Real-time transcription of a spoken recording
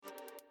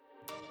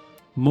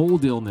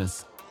mold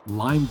illness,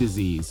 Lyme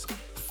disease,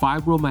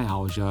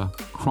 fibromyalgia,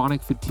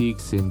 chronic fatigue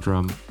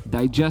syndrome,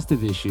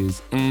 digestive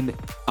issues, and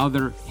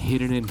other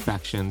hidden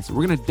infections.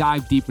 We're going to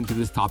dive deep into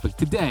this topic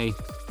today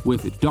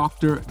with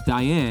Dr.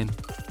 Diane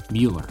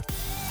Mueller.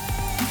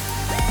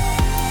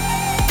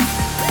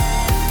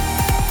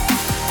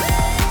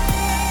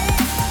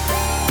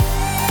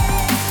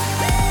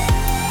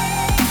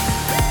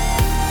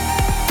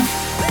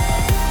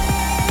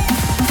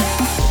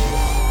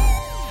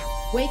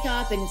 Wake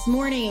up and it's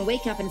morning and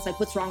wake up and it's like,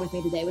 what's wrong with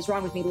me today? What's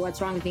wrong with me? What's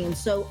wrong with me? And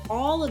so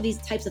all of these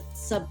types of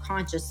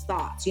subconscious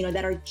thoughts,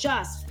 that are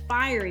just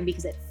firing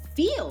because it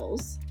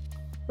feels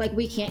like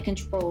we can't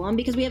control them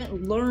because we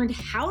haven't learned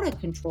how to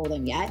control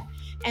them yet.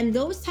 And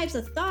those types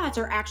of thoughts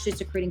are actually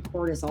secreting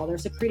cortisol. They're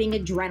secreting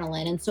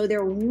adrenaline. And so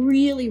they're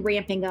really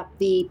ramping up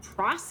the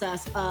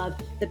process of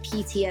the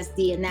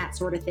PTSD and that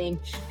sort of thing.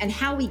 And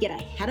how we get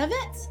ahead of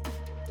it,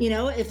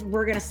 if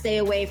we're going to stay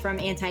away from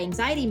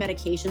anti-anxiety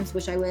medications,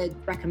 which I would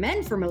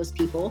recommend for most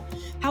people,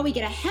 how we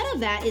get ahead of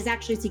that is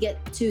actually to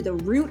get to the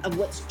root of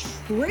what's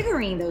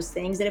triggering those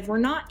things. And if we're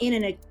not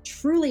in a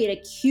truly an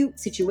acute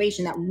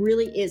situation that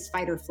really is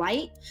fight or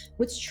flight,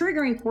 what's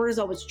triggering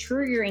cortisol, what's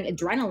triggering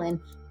adrenaline,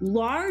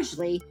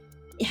 largely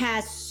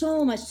has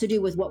so much to do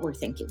with what we're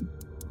thinking.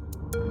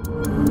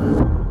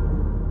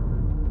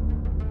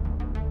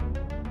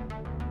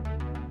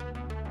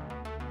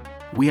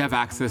 We have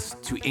access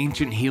to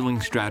ancient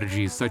healing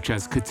strategies such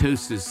as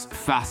ketosis,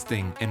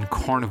 fasting, and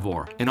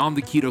carnivore. And on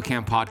the Keto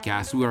Camp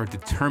podcast, we are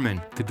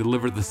determined to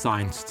deliver the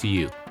science to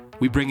you.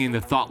 We bring in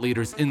the thought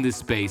leaders in this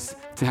space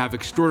to have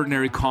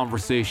extraordinary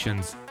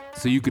conversations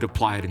so you could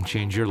apply it and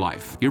change your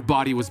life. Your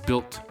body was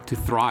built to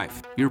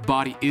thrive. Your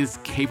body is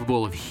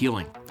capable of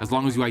healing as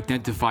long as you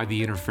identify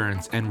the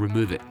interference and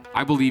remove it.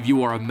 I believe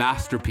you are a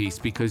masterpiece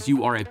because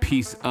you are a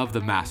piece of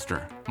the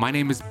master. My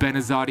name is Ben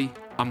Azadi.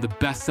 I'm the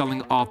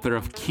best-selling author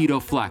of Keto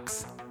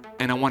Flex,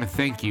 and I want to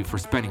thank you for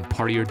spending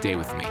part of your day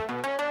with me.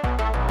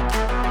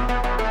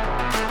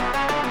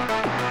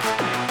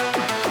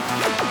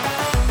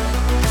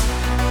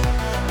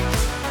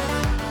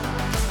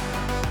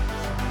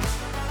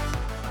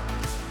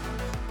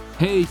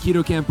 Hey,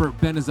 Keto Camper,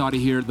 Ben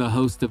Azadi here, the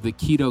host of the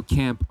Keto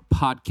Camp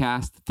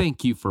podcast.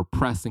 Thank you for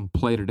pressing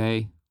play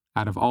today.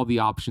 Out of all the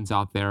options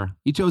out there,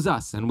 you chose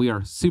us, and we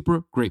are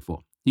super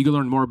grateful. You can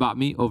learn more about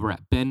me over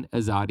at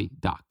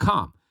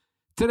benazadi.com.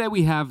 Today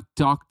we have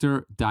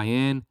Dr.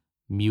 Diane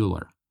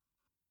Mueller,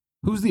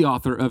 who's the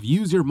author of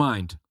Use Your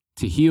Mind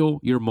to Heal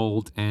Your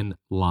Mold and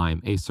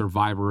Lyme, a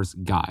Survivor's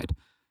Guide.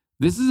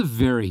 This is a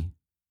very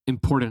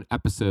important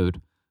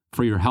episode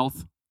for your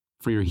health,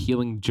 for your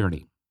healing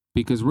journey,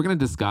 because we're going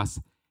to discuss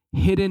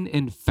hidden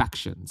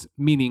infections,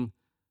 meaning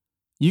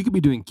you could be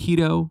doing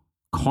keto,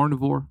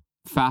 carnivore,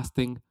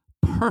 fasting,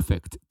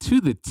 perfect to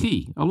the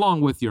T,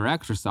 along with your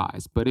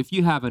exercise. But if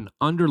you have an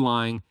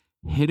underlying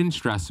hidden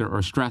stressor or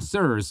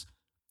stressors,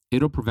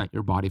 it'll prevent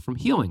your body from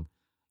healing.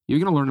 You're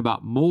going to learn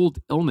about mold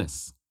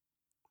illness,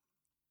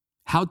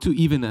 how to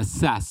even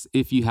assess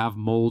if you have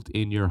mold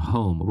in your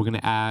home. We're going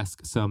to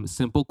ask some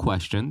simple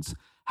questions,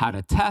 how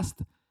to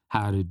test,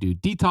 how to do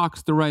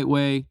detox the right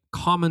way,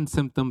 common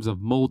symptoms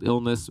of mold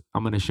illness.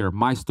 I'm going to share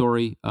my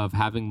story of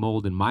having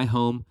mold in my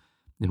home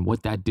and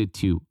what that did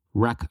to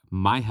wreck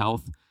my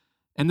health.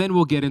 And then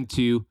we'll get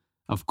into,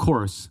 of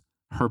course,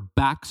 her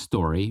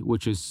backstory,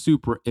 which is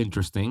super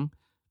interesting.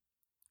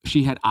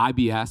 She had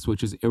IBS,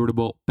 which is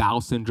irritable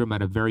bowel syndrome,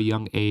 at a very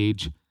young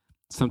age.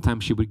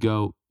 Sometimes she would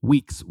go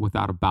weeks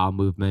without a bowel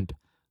movement.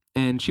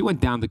 And she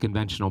went down the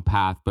conventional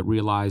path, but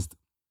realized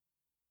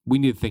we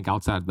need to think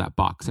outside of that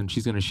box. And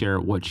she's going to share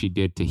what she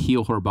did to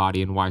heal her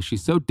body and why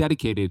she's so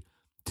dedicated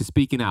to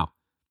speaking out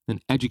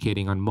and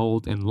educating on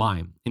mold and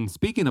Lyme. And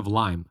speaking of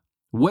Lyme,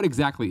 what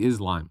exactly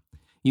is Lyme?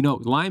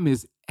 Lyme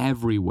is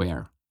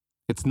everywhere.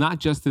 It's not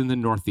just in the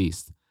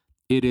Northeast.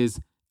 It is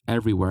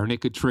everywhere, and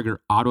it could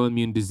trigger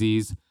autoimmune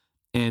disease.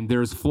 And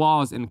there's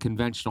flaws in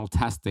conventional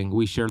testing.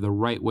 We share the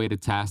right way to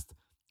test,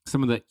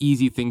 some of the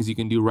easy things you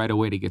can do right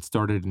away to get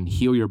started and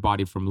heal your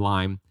body from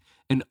Lyme,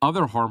 and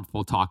other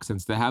harmful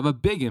toxins that have a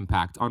big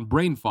impact on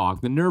brain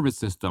fog, the nervous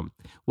system,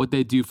 what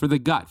they do for the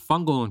gut,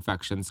 fungal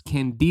infections,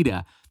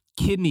 candida,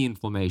 kidney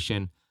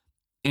inflammation.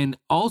 And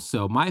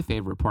also, my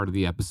favorite part of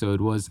the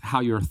episode was how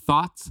your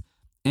thoughts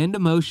and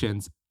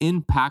emotions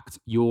impact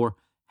your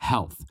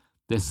health,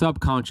 the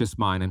subconscious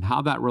mind, and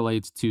how that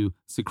relates to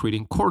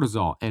secreting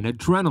cortisol and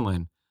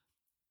adrenaline,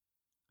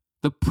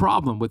 the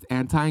problem with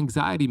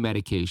anti-anxiety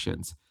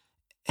medications,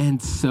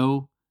 and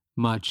so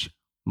much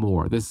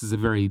more. This is a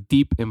very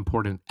deep,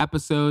 important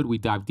episode. We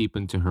dive deep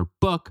into her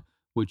book,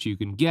 which you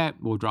can get.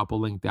 We'll drop a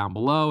link down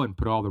below and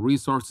put all the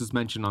resources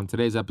mentioned on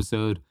today's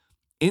episode,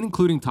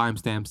 including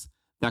timestamps,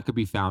 that could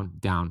be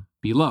found down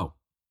below.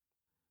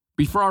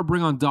 Before I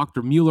bring on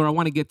Dr. Mueller, I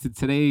want to get to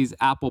today's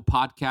Apple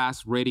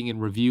Podcast rating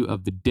and review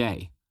of the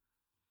day.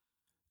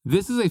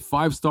 This is a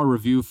 5-star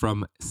review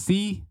from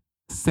C.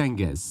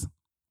 Senges,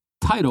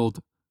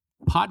 titled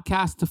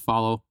Podcast to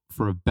Follow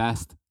for a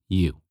Best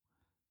You.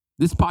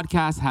 This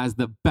podcast has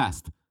the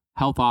best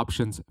health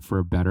options for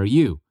a better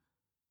you.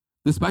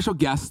 The special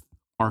guests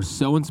are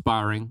so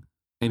inspiring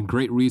and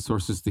great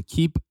resources to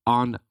keep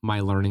on my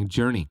learning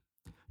journey.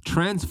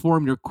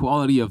 Transform your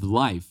quality of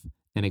life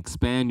and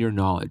expand your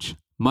knowledge.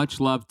 Much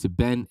love to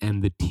Ben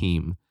and the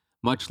team.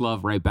 Much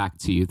love right back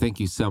to you. Thank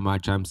you so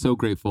much. I'm so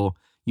grateful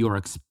you are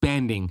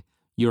expanding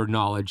your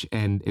knowledge,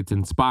 and it's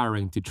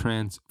inspiring to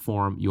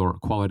transform your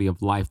quality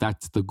of life.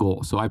 That's the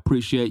goal. So I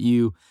appreciate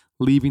you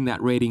leaving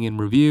that rating and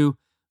review.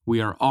 We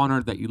are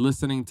honored that you're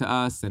listening to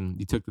us and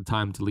you took the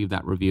time to leave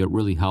that review. It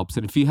really helps.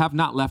 And if you have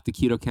not left the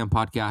Keto Camp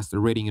podcast a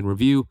rating and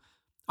review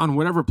on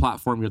whatever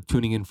platform you're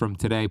tuning in from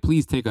today,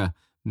 please take a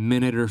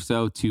minute or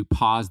so to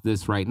pause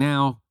this right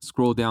now,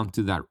 scroll down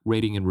to that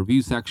rating and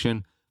review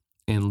section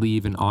and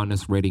leave an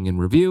honest rating and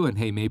review. And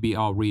hey, maybe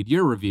I'll read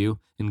your review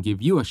and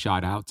give you a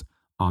shout out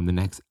on the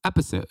next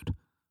episode.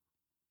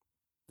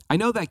 I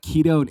know that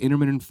keto and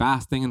intermittent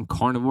fasting and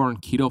carnivore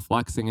and keto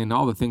flexing and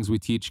all the things we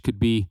teach could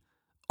be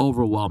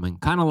overwhelming,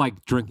 kind of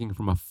like drinking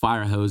from a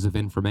fire hose of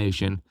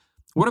information.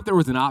 What if there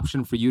was an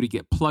option for you to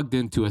get plugged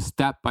into a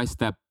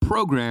step-by-step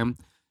program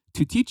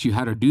to teach you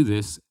how to do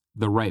this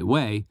the right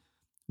way,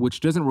 which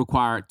doesn't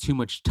require too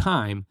much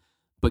time,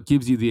 but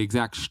gives you the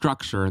exact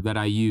structure that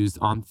I used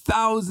on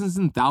thousands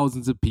and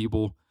thousands of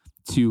people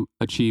to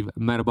achieve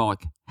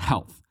metabolic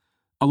health?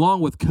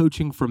 Along with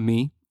coaching from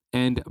me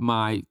and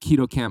my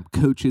Keto Camp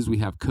coaches, we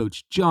have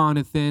Coach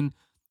Jonathan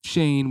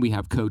Shane, we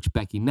have Coach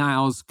Becky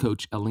Niles,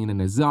 Coach Alina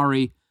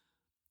Nazari,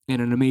 and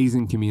an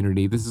amazing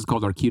community. This is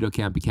called our Keto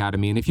Camp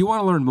Academy. And if you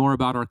want to learn more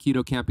about our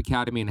Keto Camp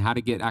Academy and how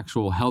to get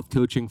actual health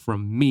coaching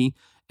from me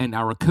and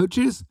our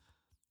coaches,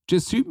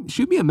 just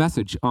shoot me a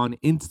message on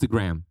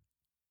Instagram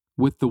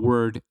with the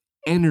word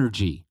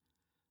energy.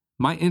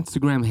 My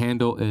Instagram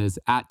handle is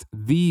at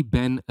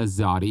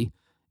 @thebenazadi,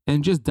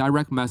 and just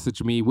direct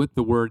message me with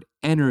the word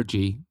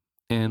energy,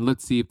 and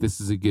let's see if this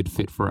is a good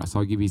fit for us.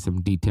 I'll give you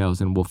some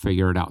details and we'll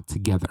figure it out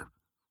together.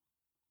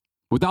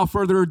 Without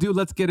further ado,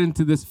 let's get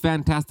into this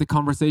fantastic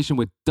conversation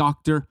with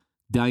Dr.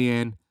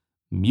 Diane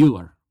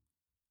Mueller.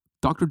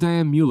 Dr.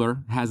 Diane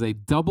Mueller has a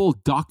double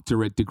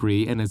doctorate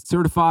degree and is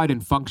certified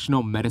in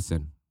functional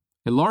medicine.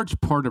 A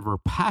large part of her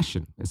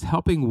passion is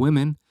helping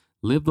women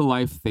live the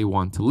life they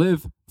want to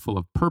live, full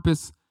of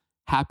purpose,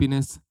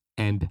 happiness,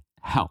 and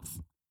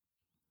health.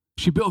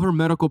 She built her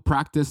medical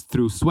practice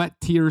through sweat,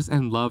 tears,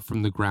 and love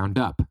from the ground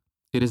up.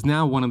 It is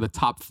now one of the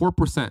top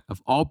 4%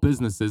 of all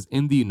businesses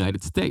in the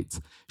United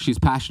States. She's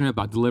passionate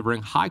about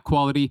delivering high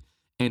quality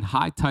and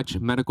high touch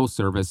medical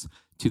service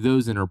to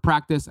those in her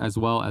practice, as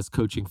well as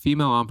coaching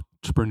female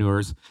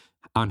entrepreneurs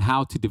on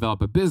how to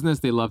develop a business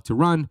they love to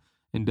run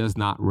and does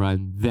not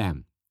run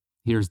them.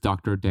 Here's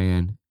Dr.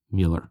 Diane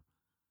Mueller.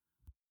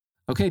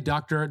 Okay,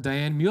 Dr.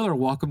 Diane Mueller,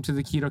 welcome to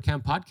the Keto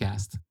Camp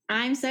podcast.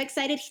 I'm so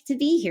excited to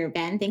be here,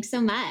 Ben. Thanks so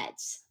much.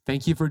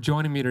 Thank you for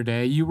joining me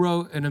today. You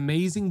wrote an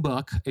amazing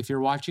book. If you're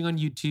watching on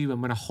YouTube, I'm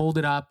going to hold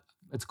it up.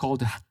 It's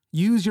called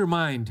Use Your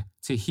Mind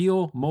to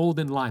Heal Mold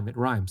and Lyme. It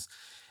rhymes.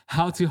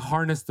 How to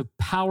Harness the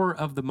Power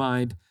of the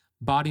Mind,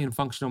 Body and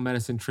Functional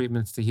Medicine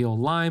Treatments to Heal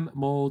Lyme,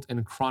 Mold,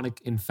 and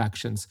Chronic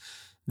Infections.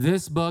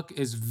 This book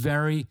is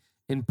very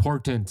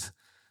important.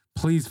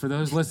 Please, for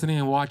those listening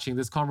and watching,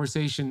 this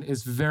conversation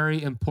is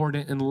very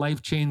important and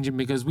life-changing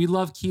because we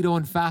love keto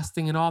and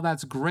fasting and all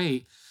that's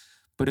great.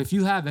 But if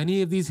you have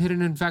any of these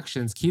hidden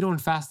infections, keto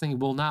and fasting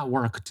will not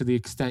work to the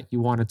extent you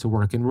want it to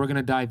work. And we're going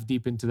to dive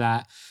deep into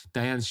that.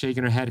 Diane's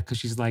shaking her head because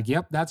she's like,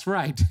 yep, that's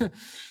right.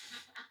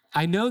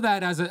 I know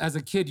that as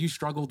a kid, you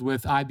struggled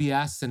with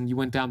IBS and you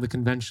went down the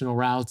conventional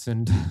routes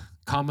and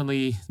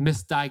commonly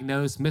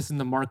misdiagnosed, missing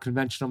the mark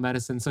conventional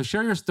medicine. So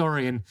share your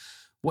story and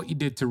what you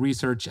did to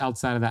research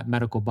outside of that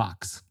medical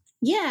box.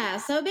 Yeah.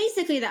 So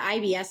basically the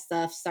IBS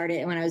stuff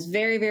started when I was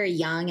very, very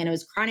young, and it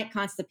was chronic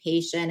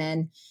constipation.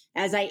 And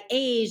as I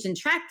aged and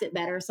tracked it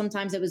better,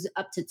 sometimes it was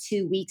up to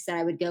 2 weeks that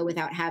I would go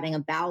without having a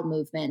bowel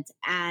movement.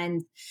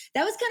 And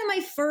that was kind of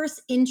my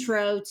first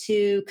intro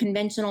to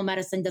conventional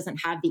medicine doesn't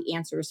have the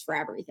answers for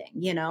everything,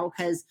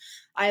 because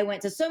I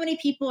went to so many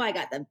people. I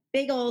got the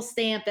big old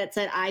stamp that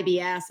said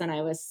IBS and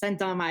I was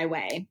sent on my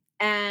way.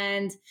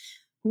 And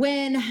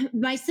when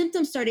my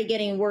symptoms started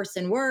getting worse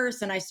and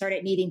worse, and I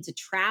started needing to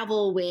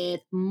travel with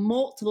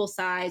multiple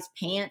size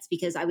pants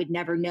because I would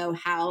never know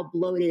how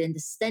bloated and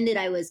distended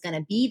I was going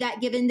to be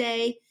that given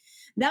day,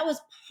 that was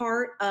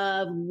part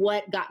of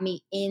what got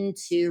me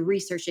into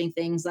researching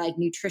things like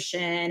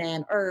nutrition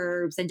and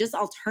herbs and just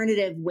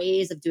alternative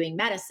ways of doing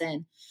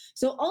medicine.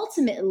 So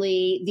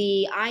ultimately,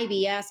 the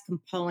IBS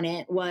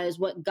component was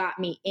what got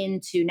me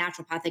into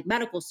naturopathic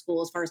medical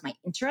school as far as my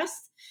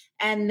interest.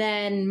 And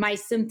then my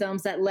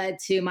symptoms that led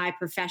to my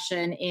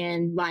profession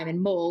in Lyme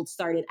and mold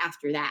started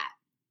after that.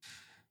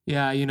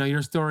 Yeah,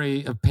 your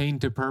story of pain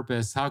to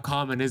purpose, how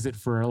common is it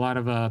for a lot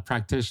of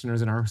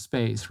practitioners in our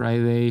space,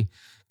 right? They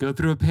go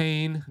through a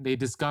pain, they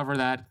discover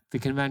that the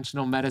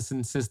conventional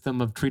medicine system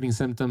of treating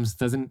symptoms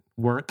doesn't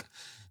work.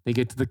 They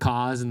get to the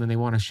cause and then they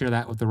want to share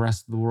that with the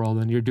rest of the world.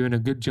 And you're doing a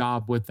good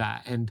job with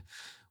that. And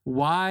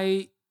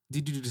why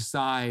did you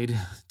decide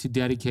to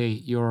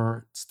dedicate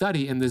your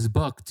study in this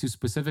book to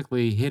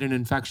specifically hidden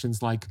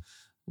infections like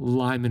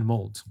Lyme and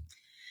mold?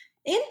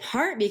 In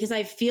part because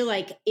I feel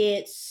like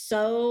it's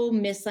so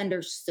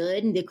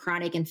misunderstood. The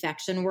chronic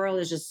infection world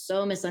is just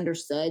so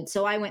misunderstood.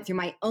 So I went through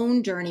my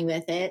own journey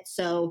with it.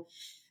 So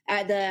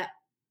at the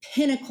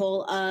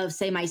pinnacle of,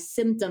 say, my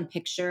symptom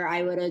picture,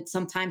 I would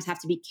sometimes have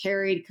to be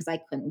carried because I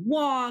couldn't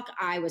walk.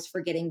 I was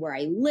forgetting where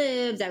I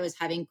lived. I was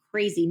having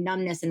crazy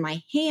numbness in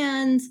my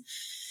hands.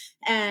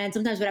 And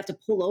sometimes I would have to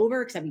pull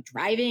over because I'd be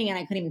driving and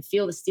I couldn't even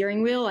feel the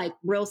steering wheel, like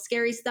real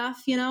scary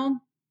stuff, you know?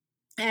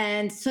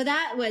 And so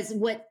that was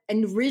what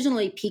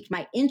originally piqued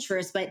my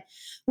interest. But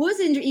what was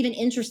even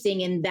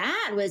interesting in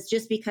that was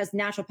just because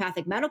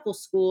naturopathic medical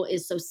school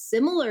is so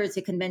similar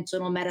to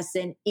conventional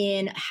medicine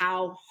in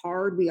how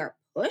hard we are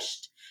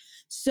pushed.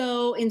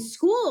 So in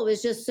school, it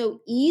was just so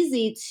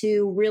easy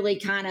to really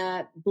kind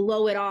of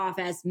blow it off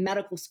as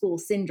medical school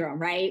syndrome,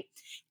 right?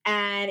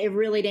 And it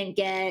really didn't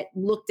get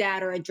looked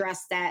at or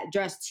addressed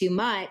too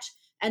much.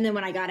 And then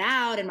when I got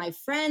out and my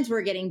friends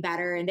were getting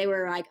better and they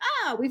were like,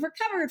 oh, we've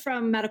recovered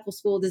from medical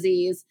school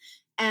disease,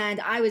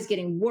 and I was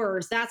getting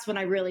worse, that's when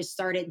I really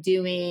started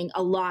doing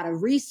a lot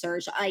of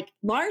research, like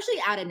largely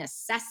out of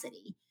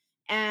necessity.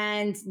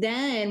 And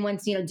then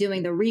once,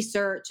 doing the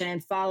research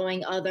and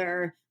following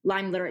other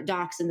Lyme literate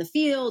docs in the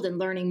field and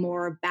learning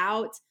more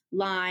about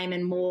Lyme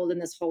and mold in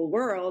this whole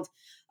world,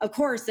 of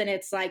course, then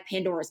it's like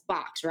Pandora's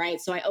box, right?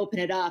 So I open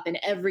it up and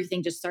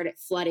everything just started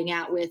flooding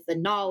out with the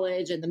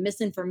knowledge and the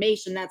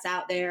misinformation that's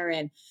out there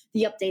and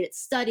the updated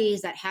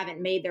studies that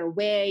haven't made their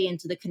way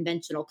into the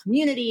conventional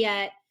community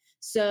yet.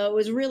 So it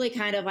was really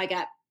kind of like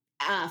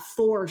a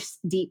forced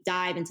deep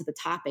dive into the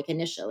topic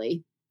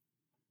initially.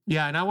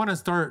 Yeah, and I want to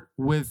start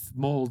with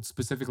mold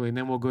specifically, and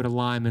then we'll go to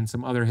Lyme and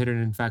some other hidden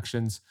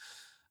infections.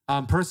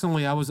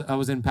 Personally, I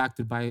was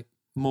impacted by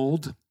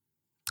mold.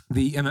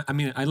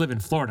 I live in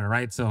Florida,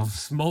 right? So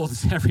mold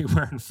is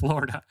everywhere in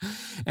Florida.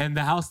 And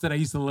the house that I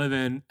used to live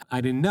in,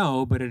 I didn't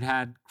know, but it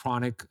had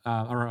chronic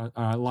or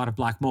a lot of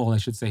black mold, I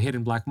should say,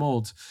 hidden black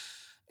molds.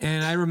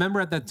 And I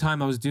remember at that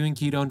time I was doing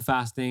keto and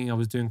fasting. I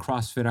was doing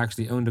CrossFit. I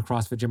actually owned a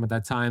CrossFit gym at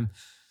that time.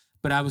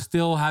 But I was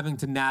still having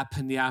to nap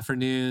in the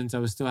afternoons. I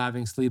was still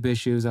having sleep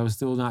issues. I was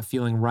still not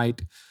feeling right.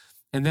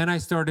 And then I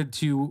started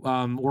to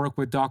work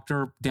with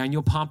Dr.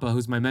 Daniel Pompa,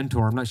 who's my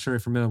mentor. I'm not sure if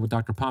you're familiar with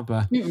Dr.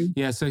 Pompa. Mm-mm.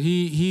 Yeah, so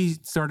he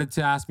started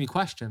to ask me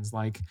questions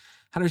like,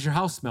 how does your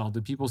house smell?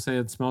 Do people say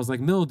it smells like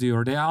mildew?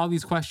 Or all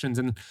these questions.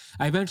 And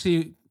I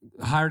eventually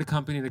hired a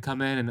company to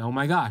come in and, oh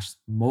my gosh,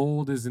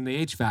 mold is in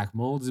the HVAC.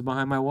 Mold is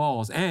behind my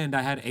walls. And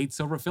I had 8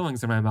 silver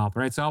fillings in my mouth,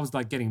 right? So I was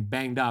like getting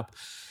banged up.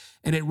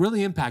 And it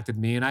really impacted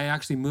me. And I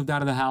actually moved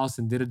out of the house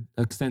and did an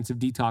extensive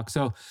detox.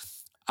 So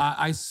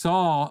I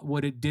saw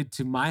what it did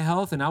to my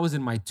health, and I was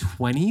in my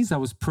 20s. I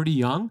was pretty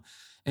young,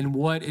 and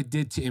what it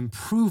did to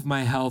improve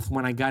my health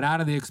when I got out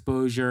of the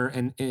exposure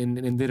and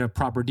did a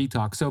proper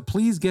detox. So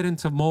please get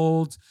into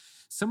mold,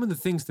 some of the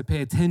things to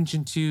pay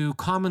attention to,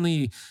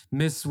 commonly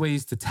missed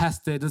ways to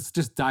test it. Let's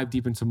just dive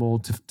deep into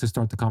mold to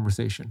start the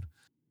conversation.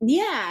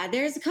 Yeah,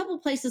 there's a couple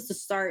places to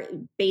start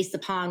based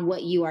upon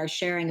what you are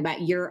sharing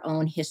about your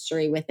own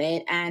history with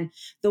it. And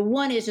the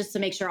one is just to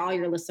make sure all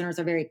your listeners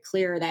are very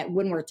clear that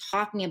when we're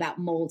talking about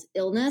mold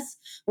illness,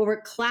 what we're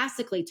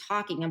classically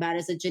talking about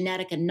is a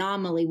genetic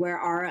anomaly where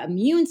our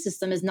immune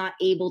system is not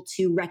able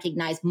to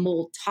recognize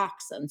mold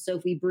toxins. So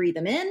if we breathe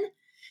them in,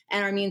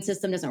 and our immune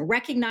system doesn't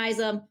recognize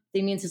them, the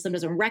immune system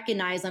doesn't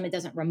recognize them, it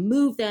doesn't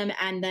remove them,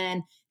 and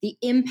then the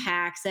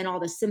impacts and all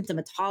the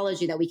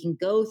symptomatology that we can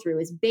go through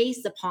is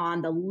based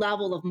upon the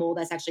level of mold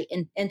that's actually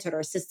entered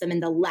our system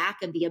and the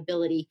lack of the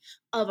ability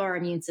of our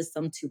immune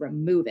system to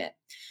remove it.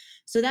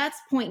 So that's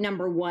point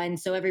number one.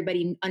 So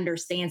everybody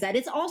understands that.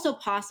 It's also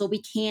possible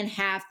we can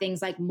have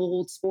things like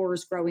mold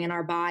spores growing in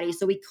our body.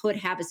 So we could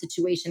have a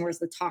situation where it's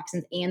the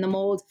toxins and the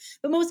mold,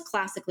 but most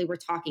classically, we're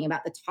talking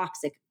about the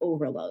toxic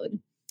overload.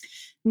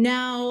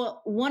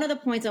 Now, one of the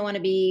points I want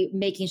to be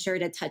making sure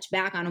to touch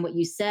back on what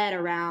you said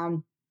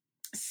around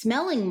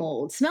smelling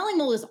mold. Smelling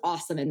mold is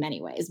awesome in many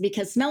ways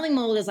because smelling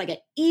mold is like an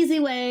easy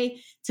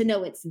way to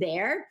know it's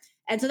there.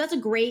 And so that's a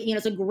great,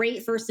 it's a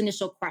great first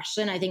initial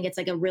question. I think it's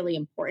like a really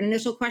important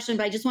initial question,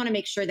 but I just want to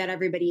make sure that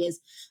everybody is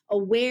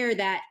aware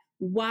that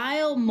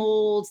while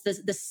molds,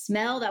 the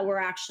smell that we're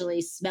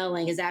actually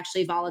smelling is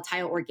actually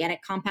volatile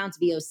organic compounds,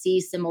 VOC,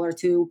 similar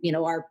to,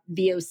 our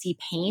VOC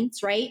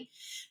paints, right?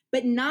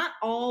 But not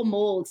all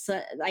molds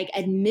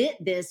admit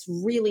this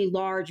really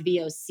large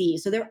VOC.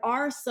 So there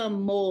are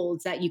some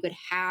molds that you could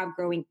have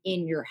growing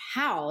in your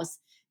house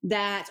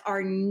that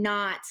are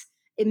not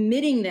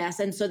emitting this.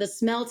 And so the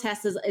smell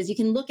test is you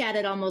can look at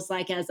it almost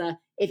like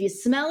if you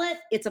smell it,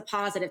 it's a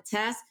positive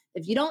test.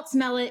 If you don't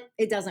smell it,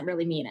 it doesn't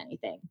really mean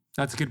anything.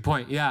 That's a good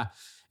point. Yeah.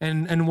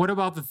 And what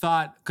about the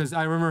thought, because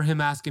I remember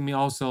him asking me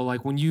also,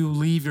 like when you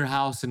leave your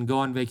house and go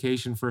on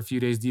vacation for a few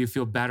days, do you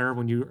feel better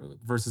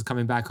versus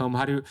coming back home?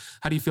 How do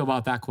you feel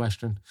about that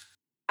question?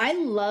 I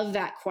love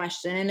that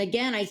question. And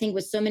again, I think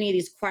with so many of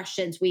these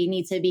questions, we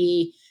need to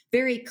be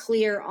very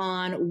clear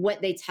on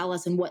what they tell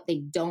us and what they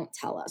don't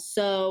tell us.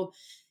 So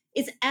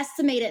it's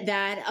estimated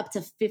that up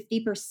to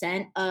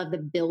 50% of the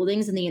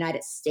buildings in the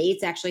United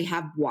States actually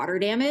have water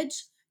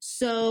damage.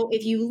 So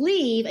if you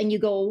leave and you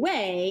go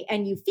away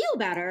and you feel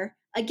better,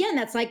 again,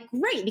 that's like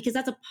great, because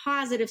that's a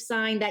positive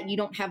sign that you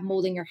don't have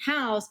mold in your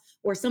house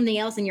or something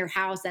else in your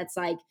house that's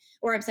like,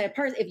 or I'm saying,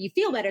 if you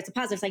feel better, it's a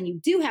positive sign you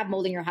do have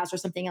mold in your house or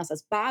something else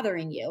that's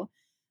bothering you.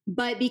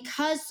 But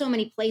because so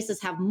many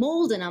places have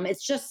mold in them,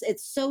 it's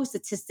so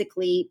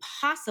statistically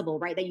possible,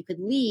 right, that you could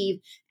leave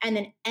and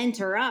then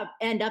end up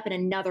in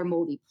another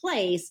moldy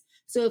place.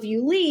 So if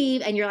you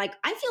leave and you're like,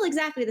 I feel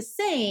exactly the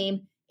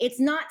same, it's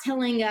not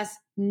telling us,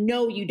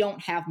 no, you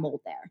don't have mold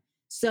there.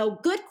 So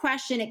good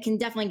question. It can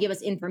definitely give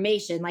us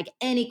information, like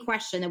any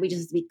question, that we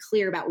just have to be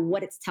clear about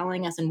what it's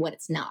telling us and what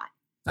it's not.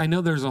 I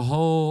know there's a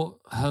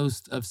whole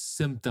host of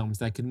symptoms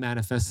that can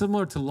manifest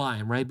similar to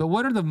Lyme, right? But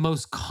what are the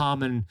most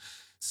common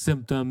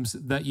symptoms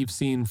that you've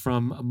seen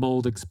from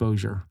mold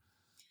exposure?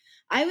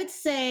 I would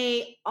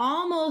say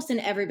almost in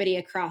everybody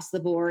across the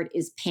board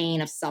is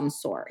pain of some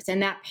sort.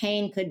 And that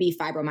pain could be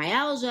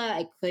fibromyalgia.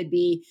 It could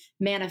be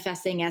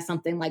manifesting as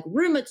something like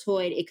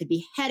rheumatoid. It could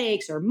be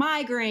headaches or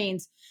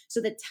migraines.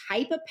 So the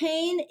type of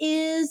pain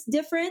is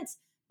different,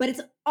 but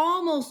it's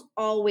almost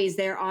always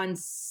there on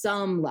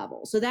some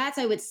level. So that's,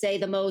 I would say,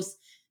 the most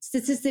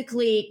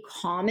statistically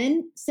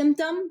common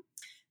symptom.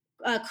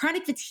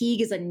 Chronic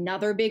fatigue is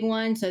another big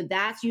one. So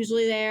that's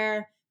usually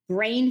there.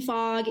 Brain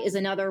fog is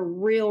another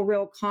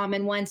real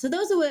common one. So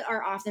those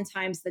are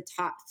oftentimes the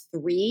top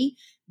three,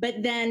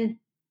 but then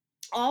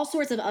all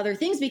sorts of other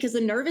things, because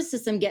the nervous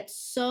system gets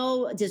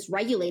so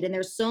dysregulated and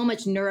there's so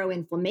much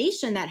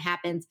neuroinflammation that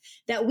happens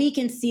that we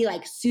can see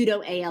like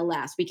pseudo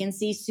ALS, we can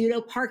see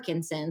pseudo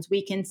Parkinson's,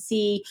 we can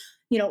see,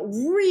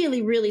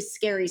 really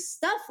scary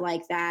stuff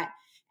like that.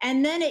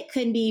 And then it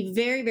can be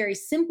very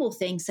simple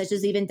things such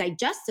as even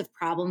digestive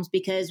problems,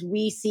 because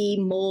we see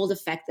mold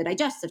affect the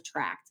digestive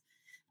tract.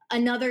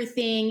 Another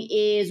thing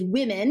is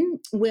women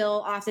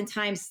will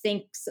oftentimes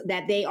think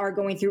that they are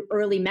going through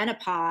early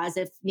menopause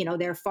if,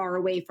 they're far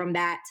away from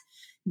that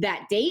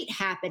date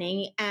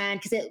happening, and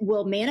because it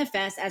will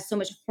manifest as so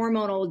much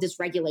hormonal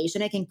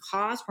dysregulation. It can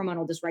cause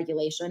hormonal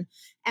dysregulation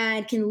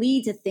and can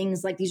lead to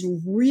things like these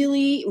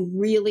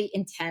really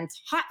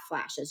intense hot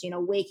flashes,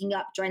 waking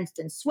up drenched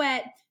in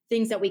sweat,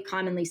 things that we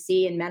commonly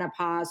see in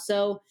menopause.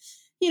 So,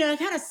 to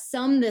kind of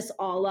sum this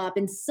all up,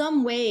 in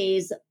some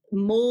ways,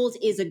 mold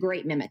is a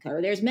great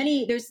mimicker. There's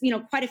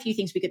quite a few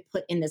things we could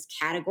put in this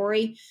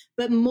category,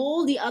 but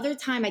mold, the other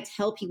time I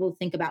tell people to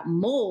think about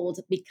mold,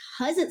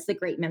 because it's the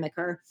great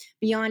mimicker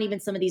beyond even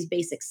some of these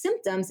basic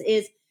symptoms,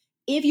 is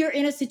if you're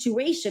in a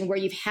situation where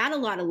you've had a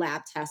lot of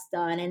lab tests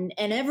done and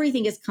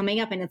everything is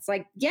coming up and it's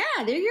like, yeah,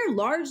 you're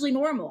largely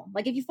normal.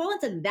 Like if you fall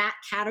into that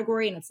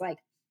category and it's like,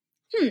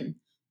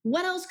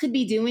 what else could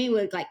be doing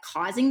with like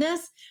causing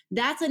this?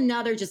 That's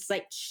another just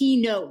like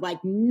keynote,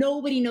 like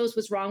nobody knows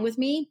what's wrong with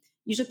me.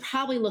 You should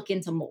probably look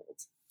into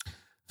mold.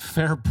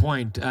 Fair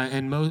point.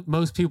 And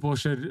most people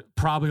should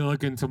probably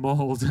look into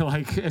mold,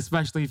 like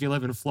especially if you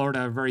live in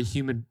Florida, a very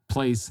humid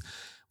place.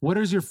 What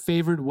is your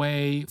favorite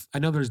way? I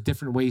know there's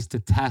different ways to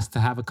test, to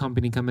have a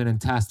company come in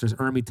and test. There's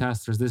ERMI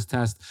test, there's this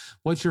test.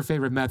 What's your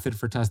favorite method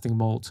for testing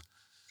mold?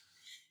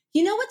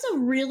 What's a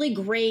really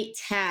great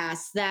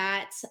test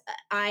that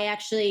I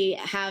actually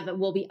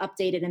will be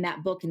updated in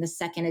that book in the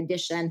second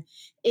edition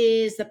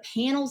is the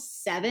Panel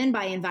 7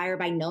 by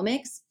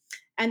Envirobinomics.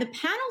 And the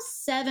Panel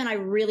 7 I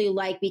really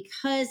like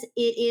because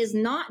it is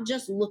not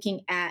just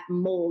looking at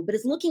mold, but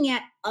it's looking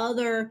at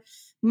other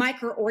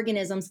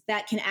microorganisms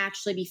that can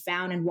actually be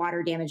found in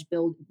water damaged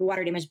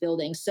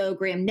buildings. So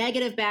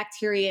gram-negative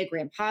bacteria,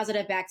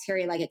 gram-positive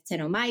bacteria like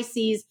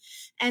actinomyces.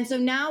 And so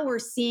now we're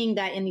seeing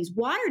that in these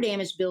water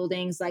damaged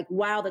buildings, like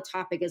while the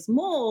topic is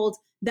mold,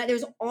 that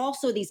there's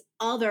also these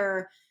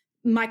other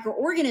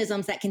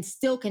microorganisms that can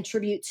still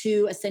contribute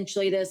to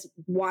essentially this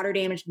water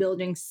damaged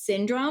building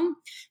syndrome.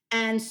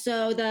 And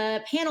so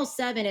the Panel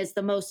 7 is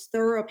the most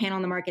thorough panel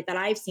on the market that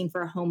I've seen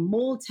for a home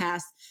mold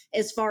test,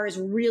 as far as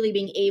really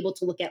being able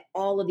to look at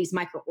all of these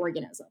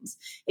microorganisms.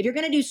 If you're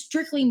going to do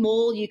strictly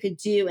mold, you could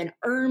do an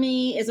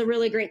ERMI is a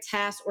really great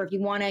test, or if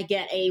you want to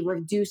get a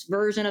reduced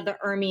version of the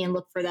ERMI and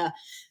look for the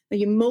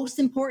most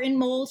important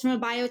molds from a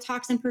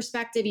biotoxin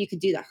perspective, you could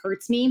do the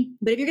HERTSMI.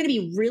 But if you're going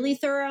to be really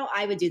thorough,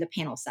 I would do the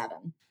Panel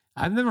 7.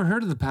 I've never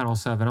heard of the Panel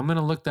 7. I'm going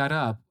to look that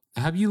up.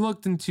 Have you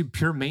looked into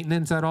Pure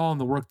Maintenance at all and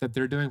the work that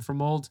they're doing for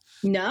mold?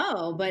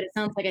 No, but it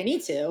sounds like I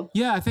need to.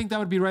 Yeah, I think that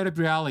would be right up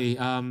your alley.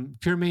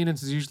 Pure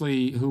Maintenance is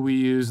usually who we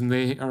use, and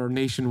they are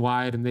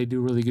nationwide, and they do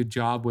a really good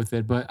job with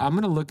it. But I'm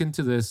going to look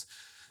into this.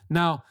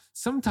 Now,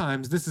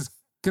 sometimes this is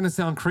going to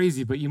sound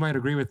crazy, but you might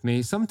agree with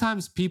me.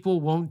 Sometimes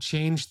people won't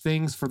change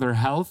things for their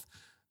health,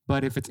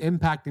 but if it's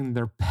impacting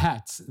their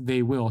pets,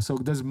 they will. So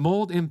does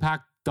mold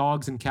impact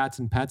dogs and cats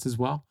and pets as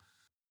well?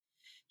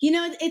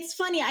 It's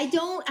funny.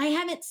 I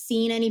haven't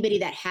seen anybody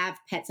that have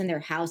pets in their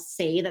house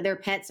say that their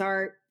pets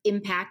are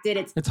impacted.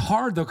 It's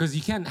hard though, because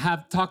you can't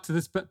talk to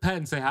this pet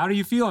and say, how do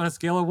you feel on a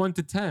scale of 1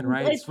 to 10,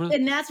 right?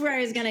 And that's where I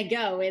was going to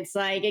go. It's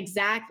like,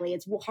 exactly.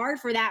 It's hard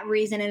for that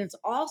reason. And it's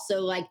also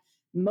like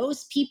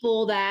most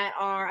people that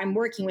I'm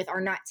working with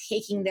are not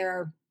taking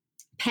their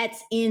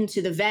pets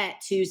into the vet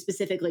to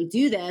specifically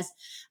do this.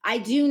 I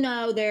do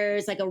know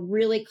there's like a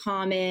really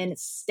common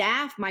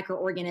staph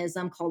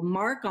microorganism called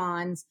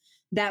Marcons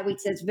that we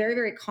said is very,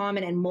 very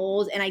common in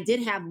mold. And I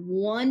did have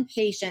one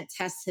patient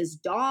test his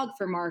dog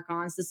for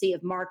Marcons to see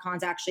if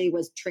Marcons actually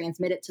was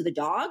transmitted to the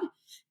dog,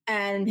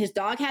 and his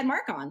dog had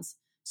Marcons.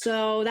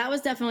 So that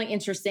was definitely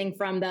interesting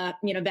from the,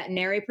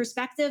 veterinary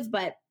perspective.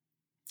 But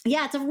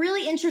yeah, it's a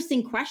really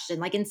interesting question.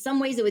 Like in some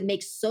ways it would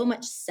make so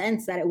much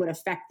sense that it would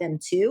affect them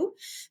too,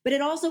 but it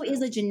also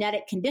is a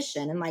genetic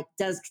condition. And like,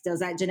 does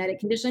that genetic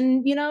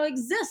condition,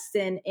 exist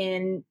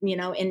in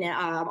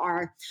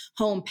our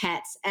home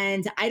pets?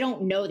 And I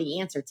don't know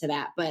the answer to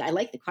that, but I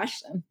like the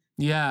question.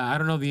 Yeah, I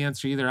don't know the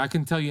answer either. I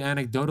can tell you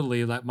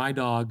anecdotally that my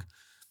dog,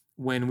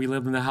 when we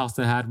lived in the house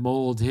that had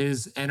mold,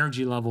 his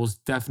energy levels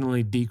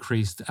definitely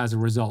decreased as a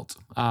result.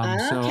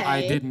 So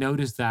I did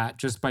notice that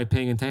just by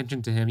paying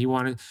attention to him. He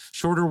wanted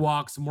shorter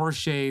walks, more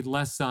shade,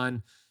 less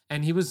sun.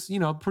 And he was,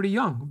 pretty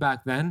young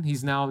back then.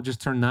 He's now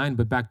just turned 9,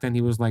 but back then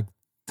he was like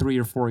 3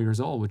 or 4 years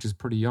old, which is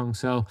pretty young.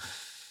 So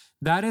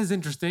that is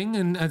interesting.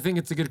 And I think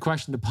it's a good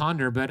question to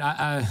ponder. But,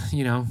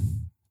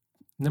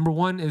 number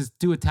one is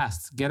do a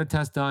test. Get a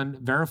test done.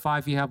 Verify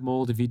if you have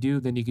mold. If you do,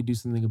 then you can do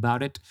something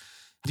about it.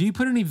 Do you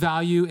put any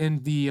value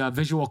in the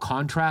visual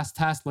contrast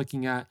test,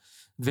 looking at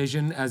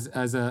vision as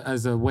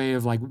a way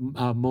of like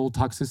mold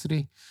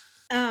toxicity?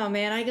 Oh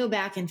man, I go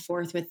back and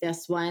forth with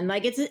this one.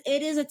 Like it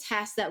is a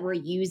test that we're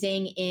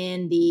using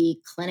in the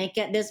clinic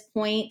at this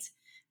point,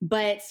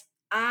 but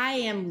I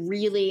am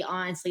really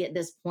honestly at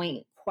this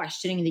point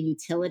questioning the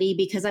utility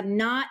because I'm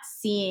not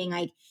seeing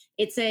like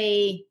it's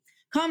a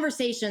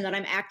conversation that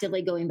I'm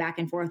actively going back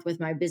and forth with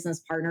my business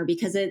partner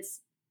because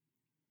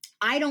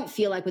I don't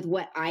feel like with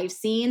what I've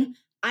seen,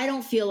 I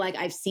don't feel like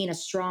I've seen a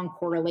strong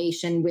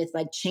correlation with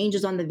like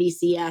changes on the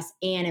VCS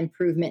and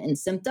improvement in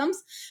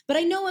symptoms, but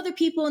I know other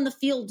people in the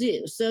field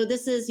do. So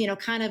this is,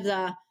 kind of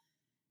the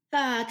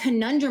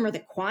conundrum or the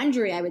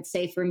quandary, I would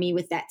say, for me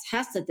with that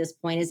test at this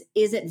point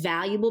is it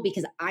valuable?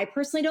 Because I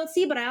personally don't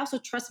see, but I also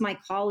trust my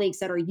colleagues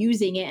that are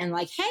using it and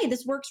like, hey,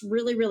 this works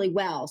really, really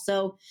well.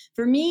 So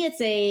for me, it's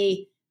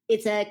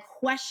a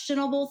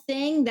questionable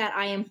thing that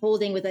I am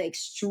holding with an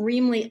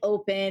extremely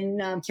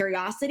open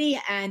curiosity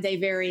and a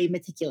very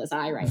meticulous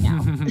eye right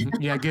now.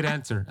 Yeah, good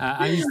answer.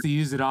 I used to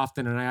use it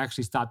often, and I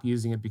actually stopped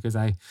using it because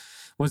I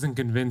wasn't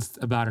convinced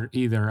about it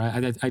either.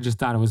 I just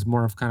thought it was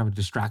more of kind of a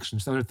distraction.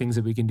 There's other things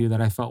that we can do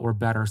that I felt were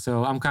better.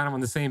 So I'm kind of on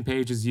the same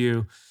page as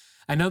you.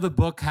 I know the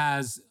book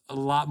has a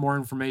lot more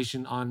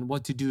information on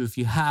what to do if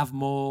you have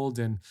mold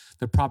and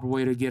the proper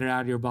way to get it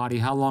out of your body,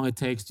 how long it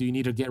takes. Do you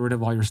need to get rid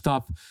of all your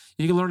stuff?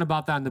 You can learn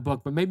about that in the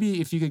book, but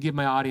maybe if you could give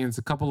my audience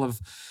a couple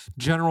of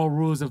general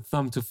rules of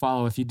thumb to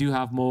follow. If you do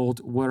have mold,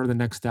 what are the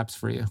next steps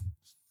for you?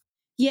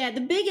 Yeah,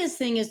 the biggest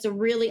thing is to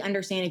really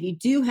understand if you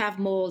do have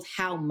mold,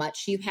 how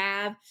much you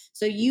have.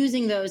 So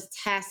using those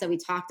tests that we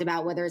talked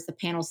about, whether it's the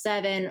panel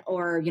 7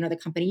 or, the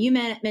company you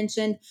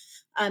mentioned,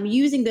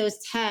 using those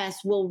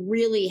tests will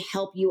really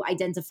help you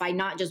identify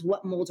not just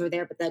what molds are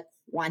there, but the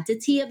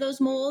quantity of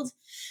those molds.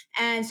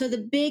 And so the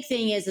big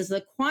thing is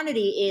the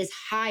quantity is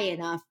high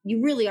enough,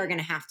 you really are going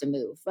to have to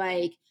move.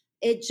 Like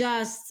it's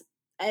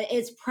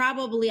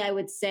probably, I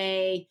would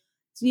say,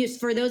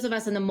 for those of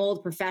us in the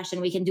mold profession,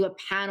 we can do a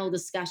panel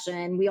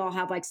discussion. We all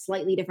have like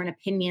slightly different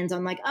opinions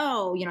on like,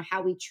 how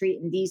we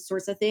treat and these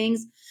sorts of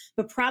things.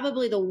 But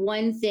probably the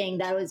one thing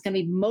that is going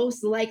to be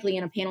most likely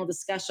in a panel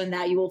discussion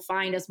that you will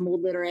find us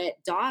mold literate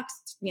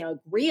docs,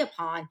 agree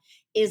upon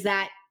is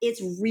that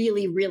it's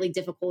really, really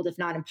difficult, if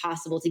not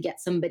impossible, to get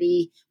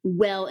somebody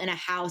well in a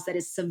house that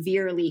is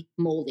severely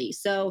moldy.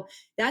 So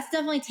that's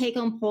definitely take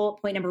home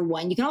point number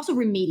 1. You can also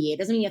remediate. It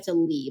doesn't mean you have to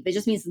leave. It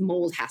just means the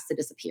mold has to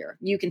disappear.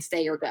 You can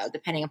stay or go,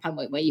 depending upon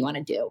what you want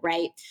to do,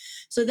 right?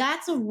 So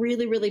that's a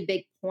really, really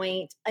big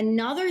point.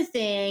 Another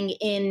thing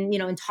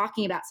in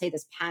talking about, say,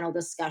 this panel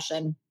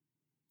discussion,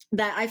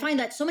 that I find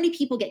that so many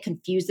people get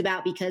confused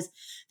about because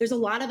there's a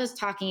lot of us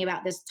talking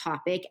about this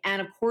topic.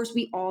 And of course,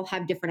 we all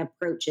have different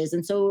approaches.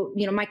 And so,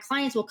 my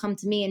clients will come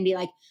to me and be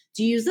like,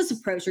 do you use this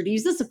approach or do you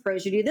use this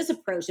approach or do you this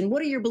approach? And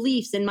what are your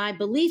beliefs? And my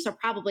beliefs are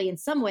probably in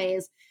some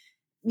ways,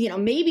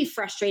 maybe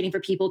frustrating for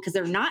people because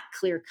they're not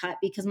clear cut,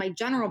 because my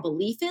general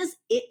belief is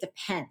it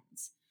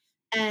depends.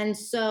 And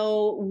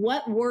so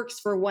what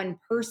works for one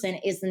person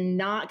is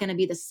not going to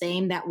be the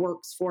same that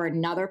works for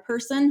another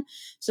person.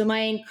 So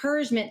my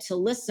encouragement to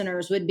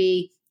listeners would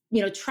be,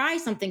 try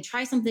something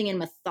in a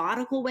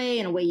methodical way,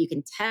 in a way you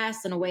can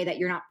test, in a way that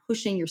you're not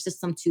pushing your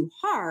system too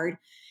hard.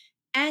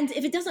 And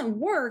if it doesn't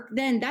work,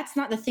 then that's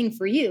not the thing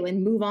for you,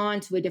 and move on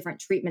to a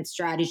different treatment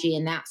strategy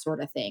and that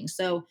sort of thing.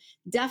 So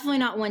definitely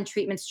not one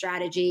treatment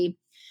strategy.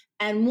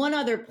 And one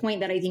other point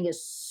that I think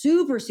is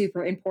super,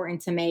 super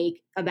important to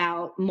make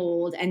about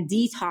mold and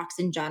detox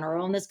in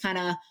general, and this kind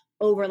of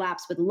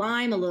overlaps with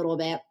Lyme a little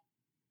bit,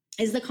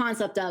 is the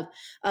concept of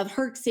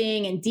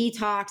herxing and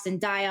detox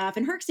and die-off.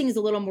 And herxing is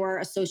a little more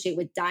associated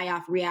with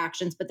die-off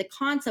reactions, but the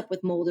concept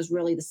with mold is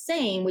really the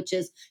same, which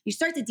is you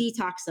start to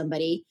detox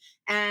somebody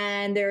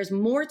and there's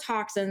more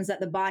toxins that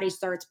the body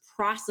starts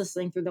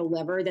processing through the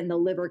liver than the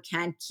liver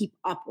can keep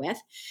up with.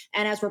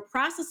 And as we're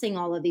processing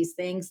all of these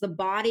things, the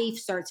body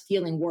starts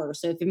feeling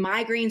worse. So if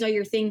migraines are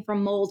your thing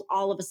from mold,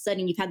 all of a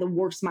sudden you've had the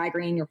worst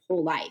migraine in your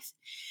whole life.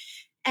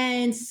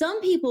 And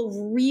some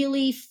people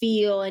really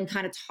feel and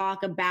kind of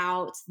talk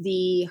about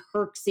the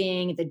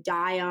herxing, the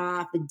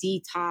die-off, the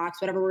detox,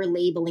 whatever we're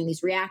labeling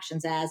these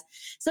reactions as.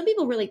 Some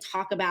people really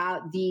talk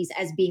about these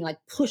as being like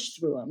push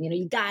through them.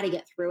 You got to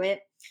get through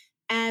it.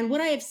 And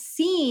what I have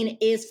seen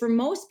is for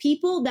most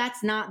people,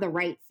 that's not the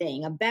right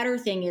thing. A better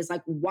thing is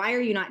like, why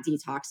are you not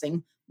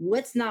detoxing?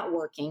 What's not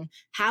working?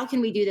 How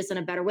can we do this in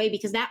a better way?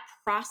 Because that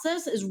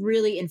process is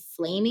really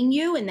inflaming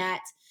you. And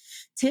that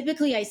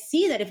typically I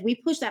see that if we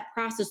push that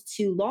process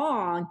too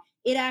long,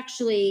 it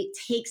actually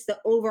takes the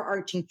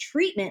overarching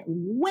treatment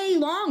way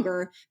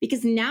longer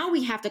because now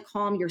we have to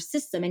calm your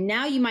system. And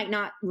now you might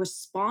not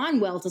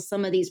respond well to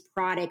some of these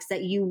products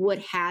that you would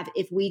have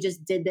if we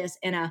just did this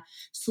in a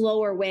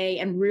slower way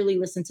and really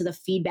listen to the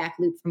feedback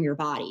loop from your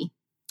body.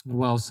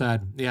 Well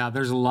said. Yeah,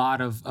 there's a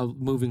lot of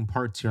moving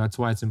parts here. That's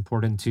why it's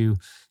important to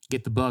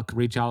get the book,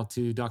 reach out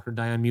to Dr.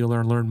 Diane Mueller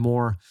and learn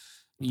more.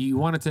 You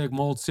want to take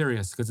mold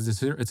serious because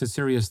it's a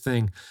serious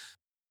thing.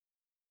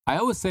 I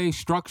always say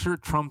structure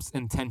trumps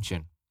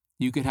intention.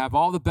 You could have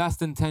all the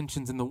best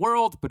intentions in the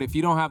world, but if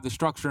you don't have the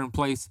structure in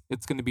place,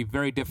 it's going to be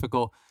very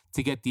difficult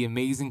to get the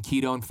amazing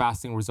keto and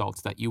fasting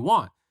results that you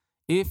want.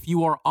 If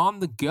you are on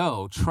the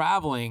go,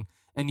 traveling,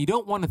 and you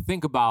don't want to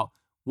think about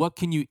what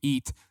can you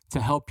eat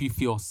to help you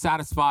feel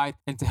satisfied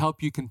and to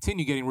help you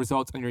continue getting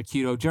results on your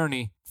keto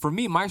journey, for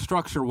me, my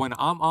structure when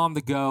I'm on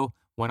the go,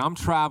 when I'm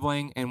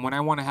traveling, and when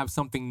I want to have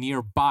something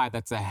nearby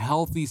that's a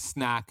healthy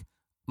snack,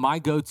 my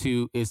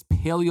go-to is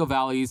Paleo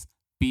Valley's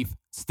beef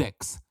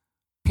sticks.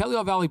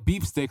 Paleo Valley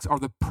beef sticks are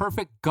the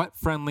perfect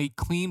gut-friendly,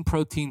 clean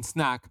protein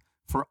snack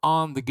for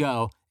on the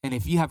go. And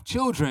if you have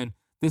children,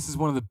 this is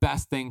one of the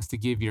best things to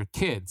give your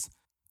kids.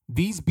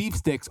 These beef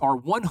sticks are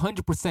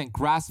 100%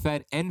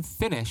 grass-fed and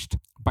finished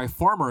by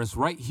farmers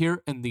right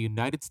here in the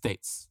United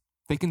States.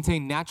 They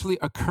contain naturally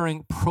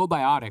occurring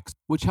probiotics,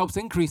 which helps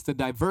increase the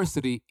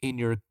diversity in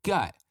your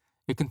gut.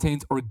 It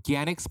contains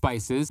organic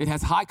spices. It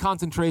has high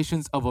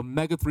concentrations of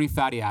omega-3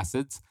 fatty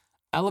acids,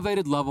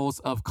 elevated levels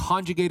of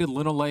conjugated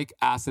linoleic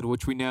acid,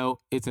 which we know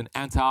is an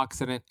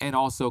antioxidant and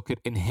also could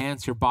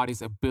enhance your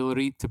body's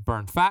ability to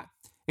burn fat.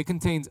 It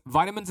contains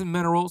vitamins and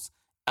minerals,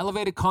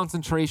 elevated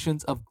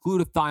concentrations of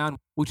glutathione,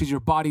 which is your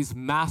body's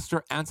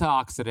master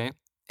antioxidant,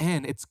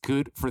 and it's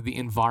good for the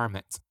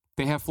environment.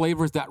 They have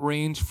flavors that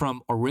range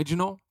from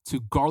original to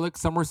garlic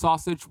summer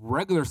sausage,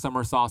 regular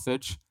summer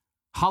sausage,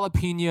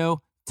 jalapeno,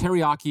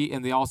 teriyaki,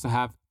 and they also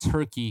have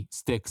turkey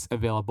sticks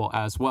available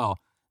as well.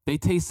 They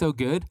taste so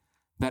good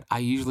that I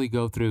usually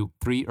go through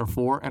 3 or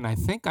 4, and I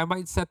think I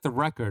might set the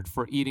record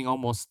for eating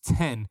almost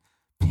 10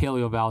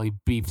 Paleo Valley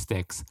beef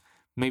sticks.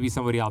 Maybe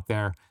somebody out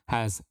there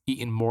has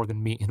eaten more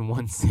than me in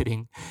one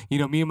sitting.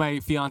 Me and my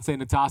fiance,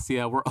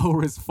 Natasha, we're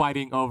always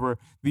fighting over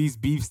these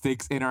beef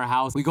sticks in our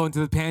house. We go into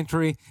the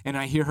pantry and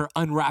I hear her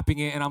unwrapping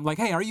it and I'm like,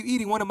 hey, are you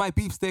eating one of my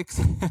beef sticks?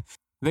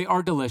 They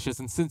are delicious.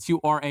 And since you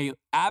are an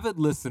avid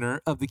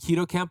listener of the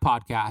Keto Camp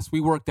podcast,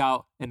 we worked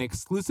out an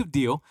exclusive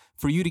deal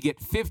for you to get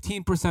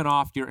 15%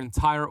 off your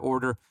entire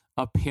order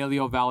of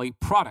Paleo Valley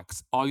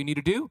products. All you need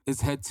to do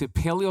is head to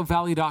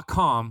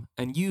paleovalley.com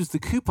and use the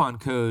coupon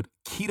code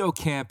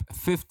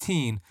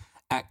KetoCamp15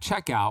 at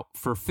checkout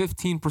for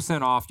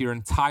 15% off your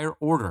entire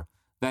order.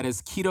 That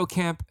is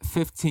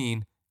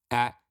KetoCamp15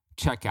 at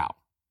checkout.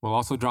 We'll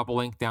also drop a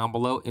link down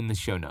below in the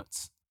show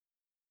notes.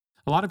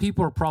 A lot of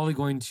people are probably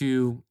going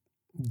to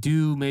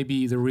do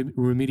maybe the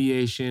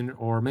remediation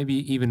or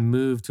maybe even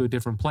move to a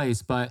different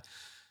place, but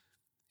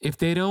if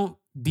they don't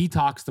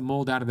detox the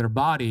mold out of their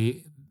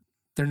body,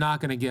 they're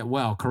not going to get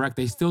well, correct?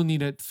 They still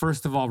need to,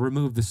 first of all,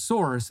 remove the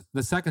source.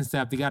 The second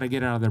step, they got to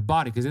get it out of their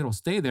body because it'll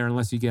stay there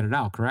unless you get it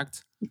out,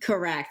 correct?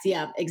 Correct.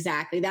 Yeah,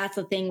 exactly. That's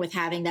the thing with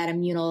having that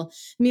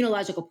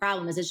immunological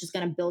problem is it's just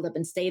going to build up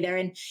and stay there.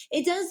 And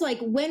it does, like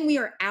when we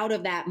are out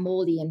of that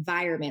moldy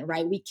environment,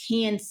 right, we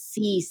can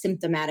see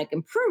symptomatic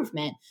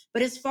improvement.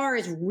 But as far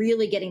as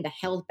really getting the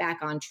health back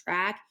on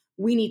track,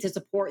 we need to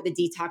support the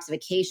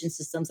detoxification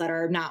systems that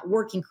are not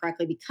working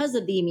correctly because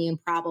of the immune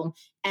problem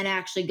and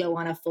actually go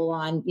on a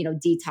full-on,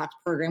 detox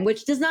program,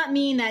 which does not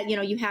mean that,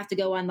 you have to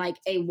go on like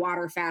a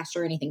water fast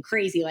or anything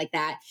crazy like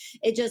that.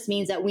 It just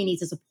means that we need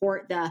to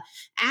support the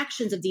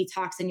actions of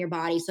detox in your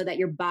body so that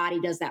your body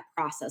does that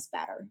process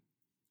better.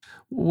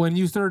 When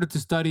you started to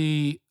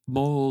study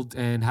mold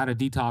and how to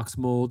detox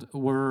mold,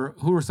 who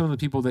were some of the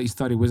people that you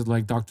studied? Was it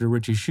like Dr.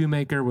 Richie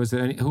Shoemaker? Was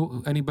it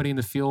anybody in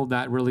the field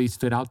that really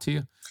stood out to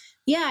you?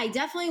 Yeah, I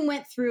definitely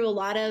went through a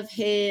lot of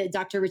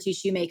Dr. Richie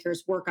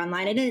Shoemaker's work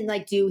online. I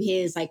didn't do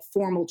his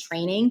formal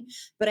training,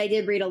 but I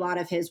did read a lot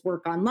of his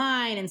work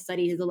online and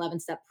study his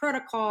 11-step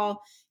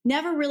protocol.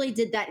 Never really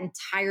did that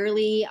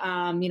entirely,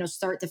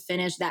 start to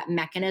finish that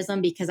mechanism,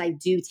 because I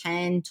do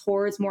tend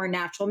towards more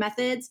natural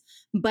methods,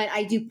 but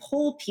I do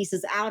pull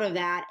pieces out of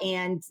that,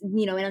 and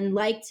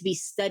like to be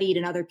studied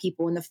in other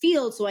people in the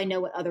field, so I know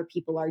what other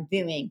people are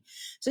doing.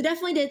 So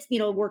definitely did,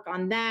 work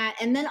on that.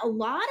 And then a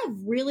lot of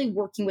really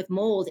working with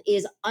mold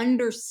is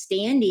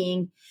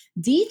understanding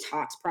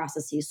detox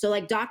processes. So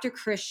like Dr.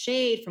 Chris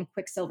Shade from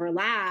Quicksilver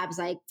Labs,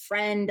 like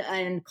friend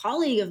and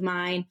colleague of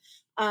mine,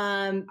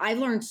 I've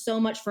learned so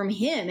much from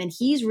him, and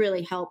he's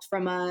really helped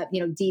from a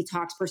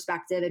detox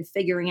perspective and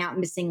figuring out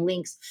missing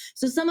links.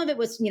 So some of it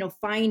was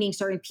finding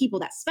certain people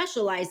that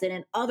specialized in it,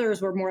 and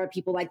others were more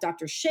people like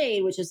Dr.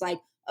 Shade, which is like,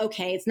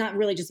 okay, it's not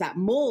really just about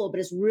mold,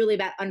 but it's really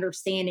about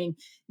understanding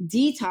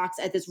detox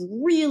at this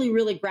really,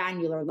 really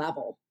granular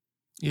level.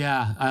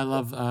 Yeah, I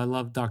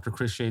love Dr.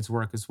 Chris Shade's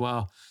work as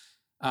well.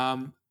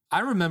 I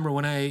remember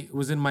when I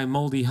was in my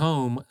moldy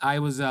home, I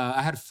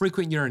had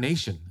frequent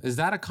urination. Is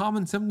that a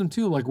common symptom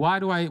too? Like, why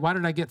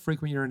did I get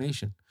frequent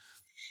urination?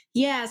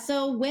 Yeah.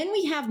 So when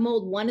we have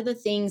mold, one of the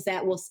things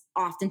that will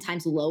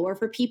oftentimes lower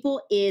for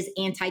people is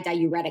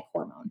antidiuretic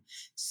hormone.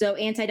 So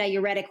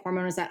antidiuretic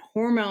hormone is that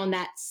hormone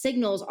that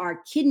signals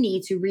our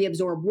kidney to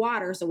reabsorb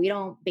water, so we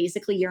don't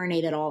basically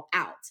urinate it all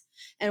out.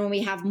 And when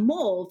we have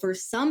mold, for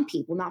some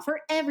people, not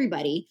for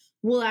everybody,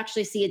 we'll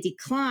actually see a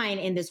decline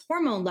in this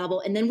hormone level.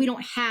 And then we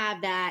don't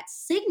have that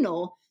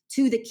signal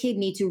to the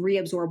kidney to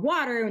reabsorb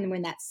water. And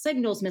when that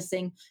signal's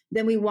missing,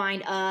 then we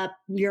wind up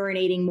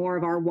urinating more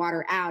of our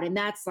water out. And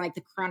that's like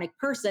the chronic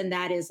person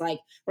that is like,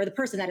 or the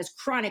person that is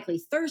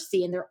chronically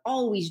thirsty and they're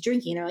always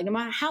drinking. They're like, no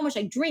matter how much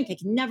I drink, I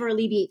can never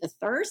alleviate the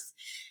thirst.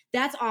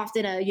 That's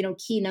often a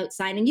keynote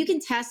sign. And you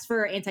can test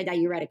for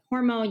antidiuretic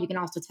hormone. You can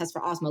also test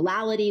for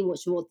osmolality,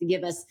 which will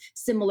give us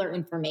similar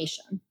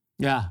information.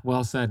 Yeah,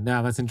 well said.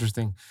 Yeah, that's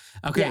interesting.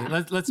 Okay,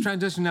 Yeah. let's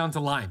transition now to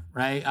Lyme,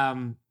 right?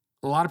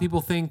 A lot of people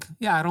think,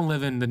 yeah, I don't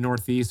live in the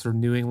Northeast or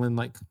New England.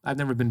 Like, I've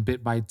never been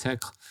bit by a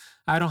tick.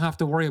 I don't have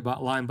to worry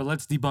about Lyme, but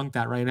let's debunk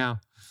that right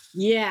now.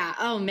 Yeah.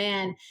 Oh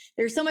man,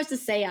 there's so much to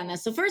say on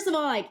this. So first of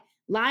all, like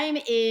Lyme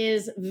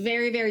is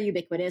very, very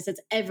ubiquitous.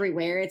 It's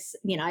everywhere. It's,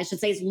 I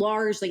should say it's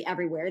largely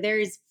everywhere.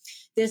 There's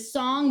this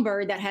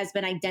songbird that has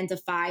been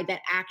identified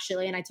that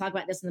actually, and I talk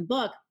about this in the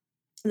book,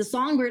 the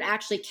songbird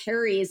actually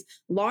carries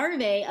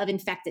larvae of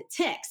infected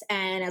ticks.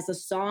 And as the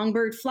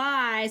songbird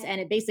flies and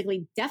it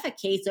basically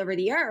defecates over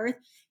the earth,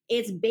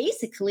 it's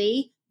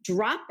basically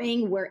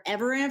dropping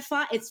wherever in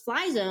its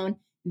fly zone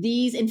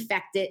these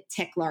infected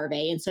tick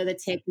larvae. And so the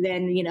tick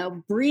then,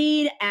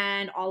 breed,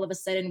 and all of a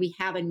sudden we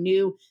have a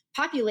new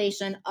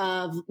population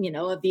of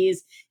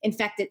these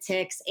infected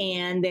ticks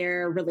and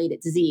their related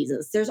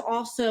diseases. There's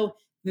also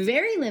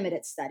very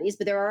limited studies,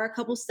 but there are a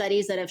couple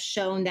studies that have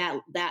shown that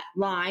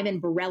Lyme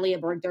and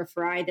Borrelia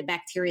burgdorferi, the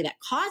bacteria that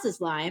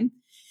causes Lyme,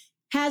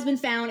 has been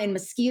found in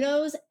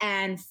mosquitoes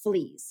and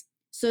fleas.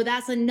 So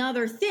that's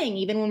another thing,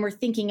 even when we're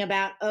thinking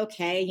about,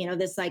 okay,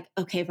 this like,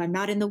 okay, if I'm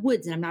not in the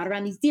woods and I'm not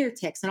around these deer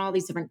ticks and all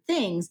these different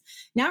things,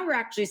 now we're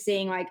actually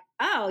seeing like,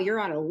 oh, you're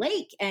on a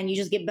lake and you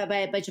just get bit by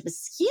a bunch of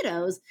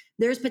mosquitoes.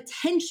 There's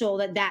potential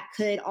that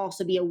could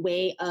also be a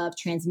way of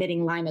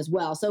transmitting Lyme as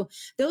well. So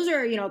those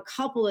are, a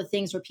couple of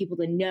things for people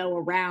to know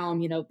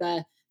around,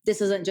 this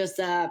isn't just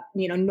a,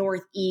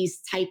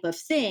 Northeast type of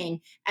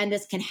thing. And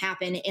this can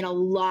happen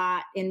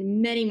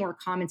in many more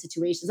common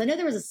situations. I know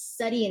there was a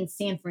study in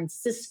San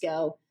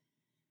Francisco,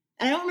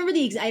 and I don't remember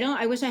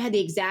I wish I had the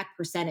exact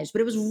percentage,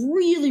 but it was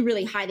really,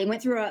 really high. They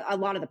went through a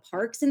lot of the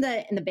parks in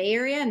the Bay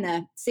Area and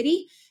the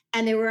city,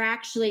 and they were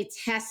actually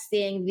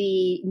testing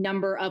the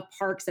number of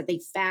parks that they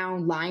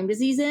found Lyme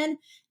disease in.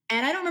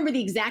 And I don't remember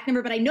the exact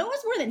number, but I know it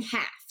was more than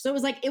half. So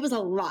it was a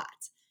lot.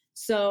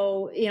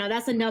 So,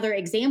 that's another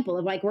example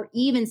of like, we're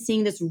even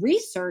seeing this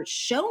research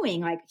showing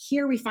like,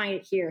 here we find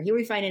it here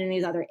we find it in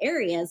these other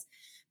areas.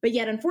 But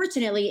yet,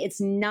 unfortunately,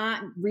 it's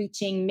not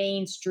reaching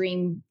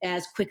mainstream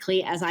as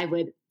quickly as I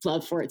would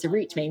love for it to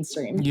reach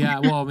mainstream. Yeah,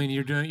 well, I mean,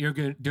 you're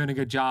doing a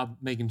good job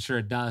making sure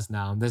it does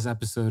now. And this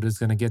episode is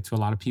going to get to a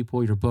lot of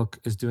people. Your book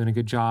is doing a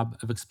good job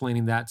of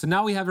explaining that. So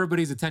now we have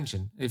everybody's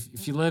attention.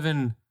 If you live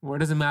where it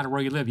doesn't matter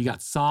where you live, you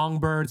got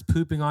songbirds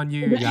pooping on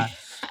you, you got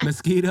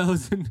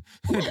mosquitoes and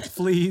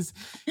fleas.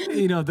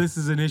 This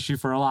is an issue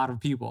for a lot of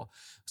people.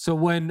 So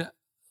when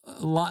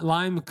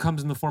Lyme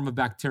comes in the form of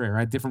bacteria,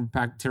 right? Different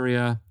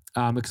bacteria.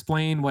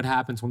 Explain what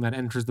happens when that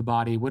enters the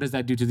body. What does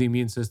that do to the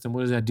immune system?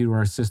 What does that do to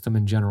our system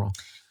in general?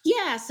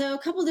 Yeah, so a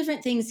couple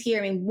different things here.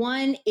 I mean,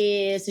 one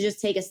is to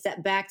just take a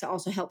step back to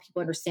also help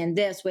people understand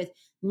this. With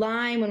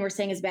Lyme, when we're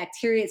saying it's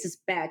bacteria, it's this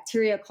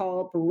bacteria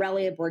called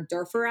Borrelia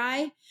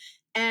burgdorferi.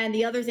 And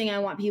the other thing I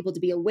want people to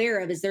be aware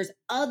of is there's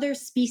other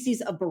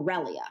species of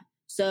Borrelia.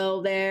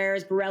 So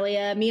there's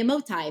Borrelia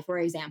miyamotoi, for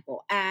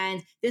example.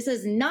 And this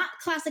is not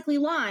classically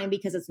Lyme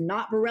because it's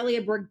not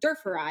Borrelia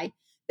burgdorferi,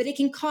 but it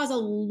can cause a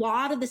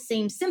lot of the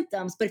same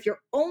symptoms. But if you're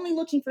only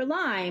looking for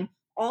Lyme,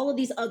 all of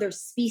these other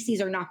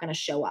species are not going to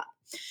show up.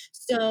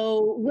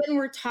 So when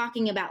we're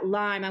talking about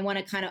Lyme, I want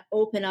to kind of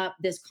open up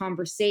this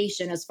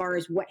conversation as far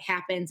as what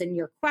happens in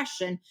your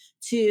question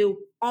to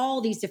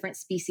all these different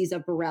species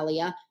of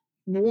Borrelia.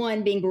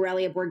 one being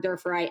Borrelia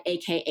burgdorferi,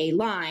 aka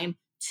Lyme,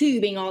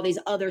 two being all these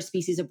other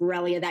species of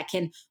Borrelia that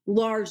can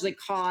largely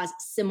cause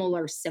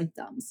similar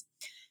symptoms.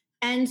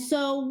 And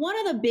so one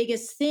of the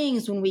biggest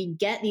things when we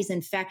get these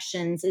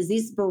infections is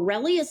these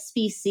Borrelia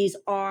species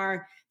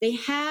they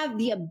have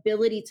the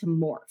ability to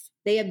morph.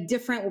 They have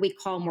different, what we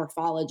call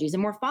morphologies.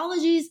 And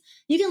morphologies,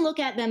 you can look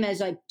at them as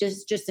like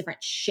just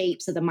different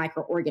shapes of the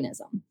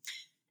microorganism.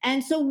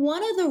 And so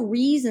one of the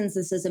reasons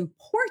this is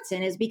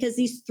important is because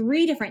these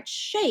three different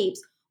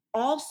shapes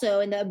also,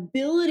 and the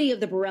ability of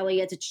the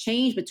Borrelia to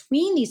change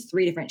between these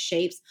three different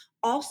shapes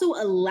also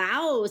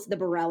allows the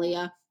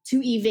Borrelia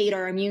to evade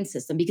our immune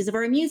system. Because if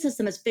our immune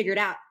system has figured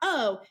out,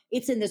 oh,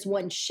 it's in this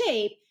one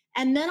shape,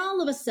 and then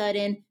all of a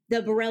sudden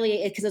the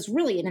Borrelia, because it's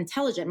really an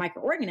intelligent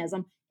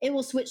microorganism, it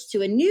will switch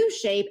to a new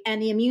shape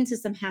and the immune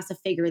system has to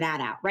figure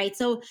that out, right?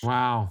 So,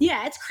 wow.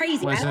 Yeah, it's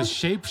crazy. Well, it's a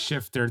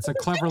shapeshifter. It's a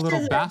clever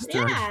little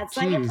bastard. Yeah, it's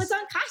like it puts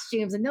on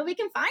costumes and nobody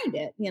can find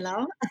it,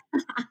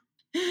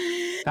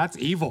 That's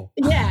evil.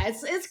 Yeah,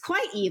 it's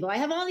quite evil. I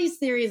have all these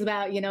theories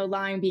about,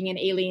 Lyme being an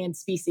alien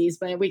species,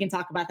 but we can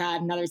talk about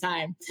that another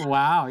time.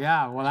 Wow.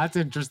 Yeah. Well, that's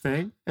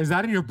interesting. Is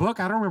that in your book?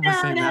 I don't remember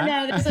saying that.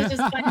 No. This is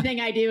just a fun thing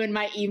I do in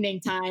my evening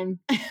time.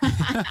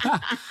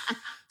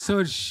 So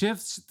it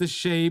shifts the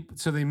shape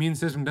so the immune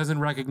system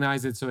doesn't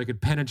recognize it so it could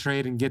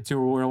penetrate and get to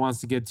where it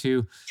wants to get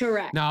to.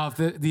 Correct. Now, if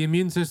the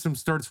immune system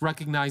starts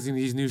recognizing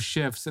these new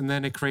shifts and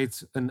then it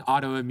creates an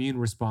autoimmune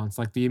response,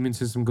 like the immune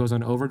system goes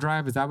on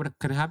overdrive, is that what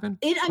could happen?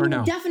 It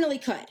definitely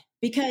could,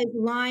 because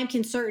Lyme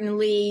can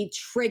certainly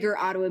trigger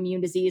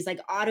autoimmune disease. Like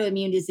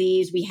autoimmune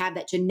disease, we have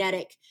that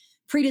genetic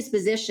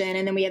predisposition,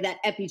 and then we have that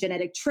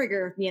epigenetic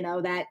trigger,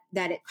 that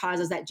it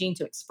causes that gene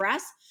to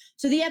express.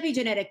 So the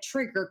epigenetic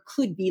trigger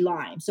could be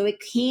Lyme. So it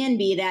can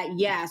be that,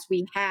 yes,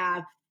 we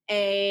have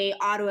a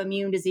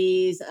autoimmune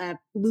disease,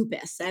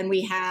 lupus, and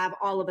we have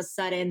all of a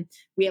sudden,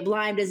 we have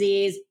Lyme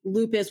disease.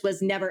 Lupus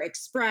was never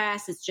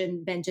expressed. It's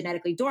been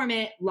genetically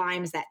dormant.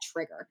 Lyme is that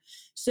trigger.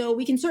 So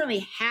we can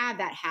certainly have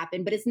that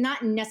happen, but it's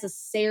not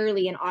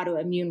necessarily an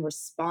autoimmune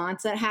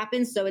response that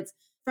happens. So it's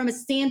from a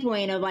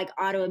standpoint of like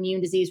autoimmune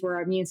disease where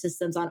our immune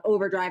system's on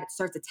overdrive, it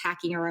starts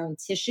attacking our own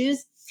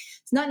tissues.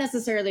 It's not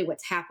necessarily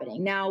what's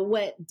happening. Now,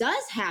 what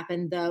does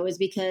happen though is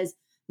because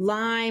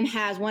Lyme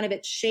has one of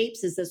its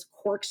shapes is this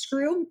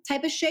corkscrew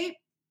type of shape.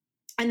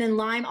 And then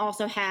Lyme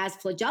also has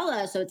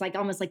flagella. So it's like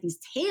almost like these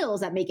tails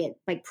that make it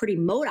like pretty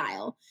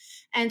motile.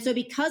 And so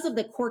because of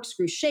the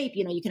corkscrew shape,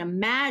 you can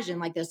imagine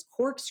like this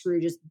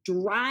corkscrew just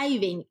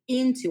driving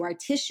into our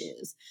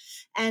tissues.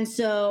 And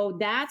so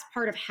that's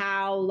part of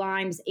how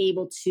Lyme's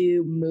able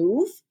to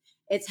move.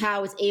 It's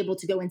how it's able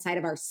to go inside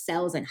of our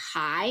cells and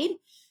hide.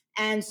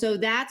 And so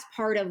that's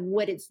part of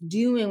what it's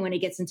doing when it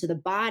gets into the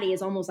body,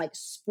 is almost like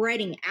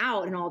spreading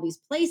out in all these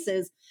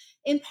places.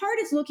 In part,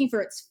 it's looking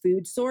for its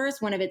food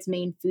source. One of its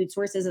main food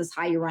sources is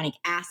hyaluronic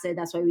acid.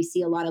 That's why we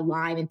see a lot of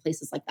Lyme in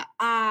places like the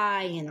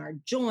eye and our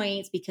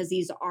joints, because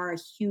these are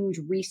huge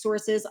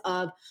resources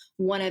of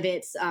one of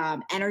its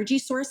energy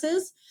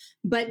sources.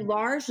 But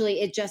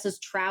largely, it just is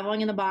traveling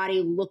in the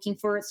body, looking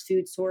for its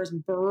food source,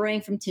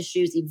 burrowing from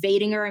tissues,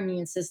 evading our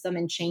immune system,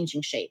 and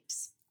changing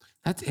shapes.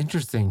 That's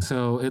interesting.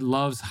 So it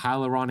loves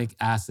hyaluronic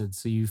acid.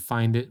 So you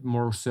find it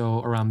more so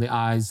around the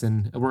eyes.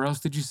 And where else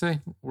did you say?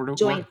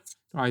 Joints.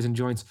 Eyes and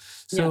joints.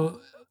 So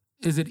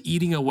Is it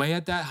eating away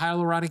at that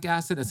hyaluronic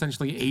acid,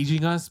 essentially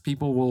aging us?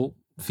 People will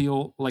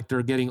feel like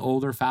they're getting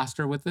older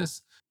faster with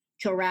this?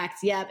 Correct.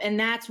 Yep. And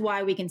that's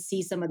why we can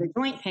see some of the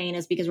joint pain,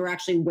 is because we're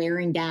actually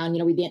wearing down,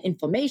 we get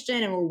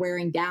inflammation and we're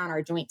wearing down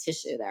our joint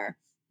tissue there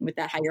with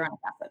that hyaluronic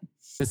acid.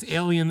 This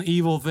alien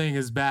evil thing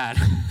is bad.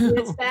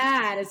 It's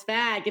bad. It's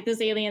bad. Get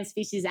this alien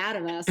species out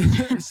of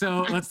us.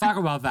 So let's talk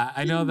about that.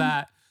 I know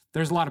that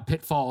there's a lot of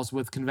pitfalls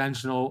with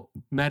conventional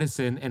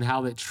medicine and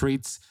how it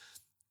treats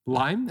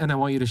Lyme. And I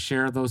want you to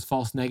share those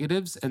false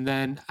negatives and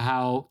then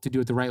how to do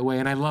it the right way.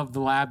 And I love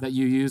the lab that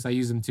you use. I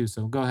use them too.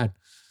 So go ahead.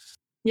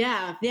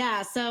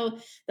 Yeah. So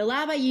the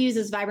lab I use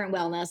is Vibrant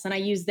Wellness, and I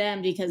use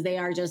them because they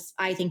are just,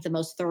 I think, the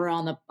most thorough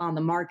on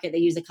the market. They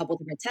use a couple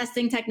different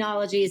testing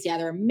technologies. Yeah,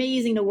 they're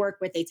amazing to work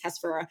with. They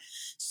test for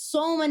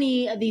so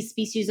many of these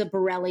species of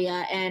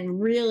Borrelia, and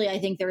really, I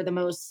think they're the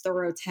most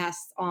thorough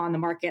tests on the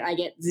market. I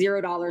get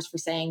 $0 for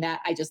saying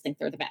that. I just think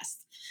they're the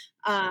best.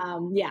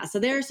 So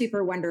they're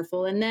super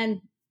wonderful. And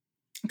then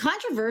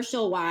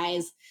controversial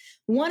wise,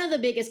 one of the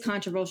biggest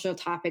controversial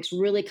topics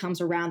really comes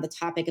around the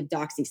topic of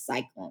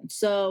doxycycline.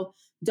 So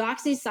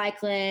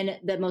doxycycline,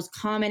 the most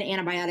common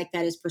antibiotic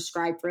that is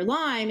prescribed for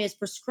Lyme, is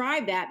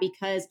prescribed that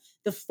because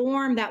the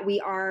form that we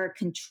are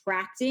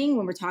contracting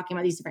when we're talking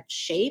about these different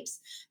shapes,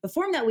 the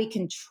form that we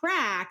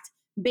contract,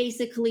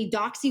 basically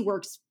doxy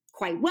works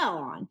quite well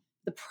on.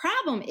 The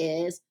problem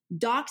is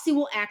doxy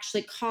will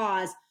actually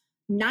cause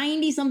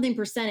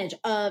 90-something%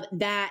 of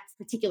that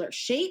particular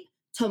shape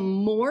to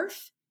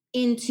morph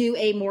into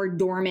a more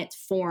dormant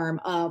form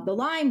of the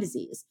Lyme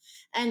disease.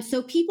 And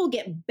so people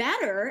get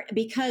better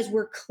because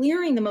we're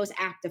clearing the most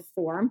active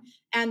form,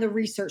 and the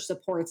research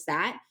supports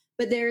that.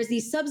 But there's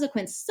these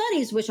subsequent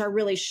studies which are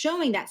really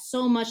showing that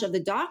so much of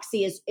the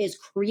doxy is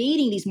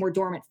creating these more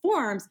dormant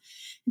forms.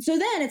 And so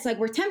then it's like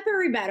we're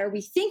temporary better. We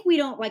think we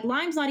don't like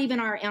Lyme's not even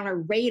on our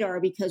radar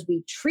because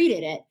we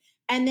treated it.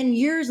 And then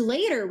years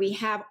later, we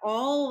have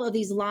all of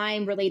these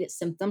Lyme-related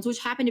symptoms, which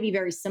happen to be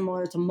very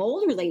similar to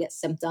mold-related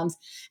symptoms.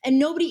 And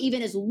nobody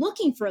even is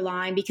looking for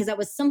Lyme because that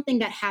was something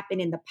that happened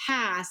in the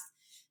past.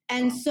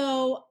 And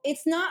so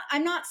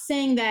I'm not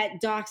saying that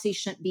doxy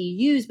shouldn't be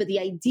used, but the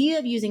idea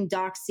of using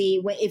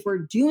doxy, if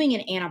we're doing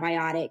an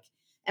antibiotic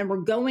and we're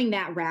going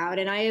that route,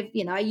 and I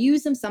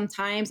use them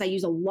sometimes. I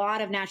use a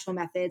lot of natural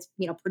methods,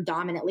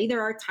 predominantly.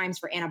 There are times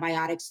for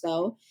antibiotics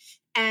though.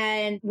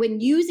 And when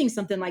using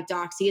something like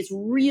doxy, it's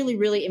really,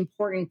 really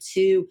important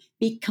to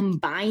be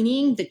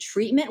combining the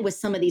treatment with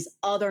some of these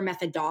other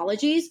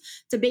methodologies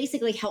to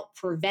basically help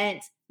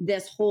prevent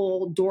this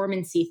whole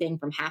dormancy thing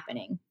from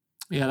happening.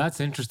 Yeah, that's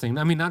interesting.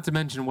 I mean, not to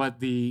mention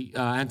what the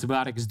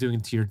antibiotic is doing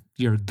to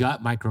your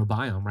gut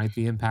microbiome, right?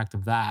 The impact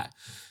of that,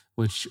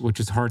 which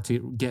is hard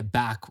to get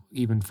back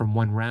even from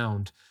one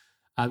round.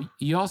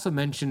 You also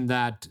mentioned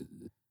that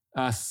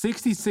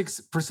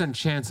 66%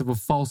 chance of a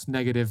false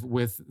negative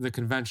with the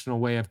conventional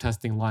way of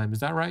testing Lyme.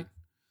 Is that right?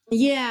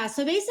 Yeah.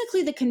 So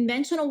basically, the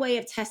conventional way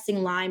of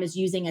testing Lyme is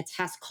using a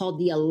test called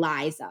the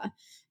ELISA.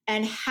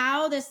 And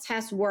how this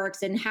test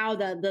works and how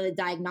the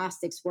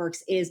diagnostics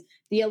works is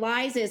the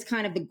ELISA is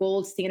kind of the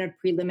gold standard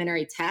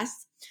preliminary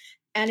test.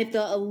 And if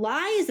the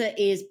ELISA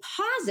is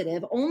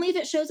positive, only if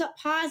it shows up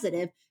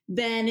positive,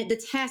 then the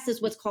test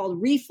is what's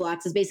called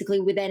reflux, is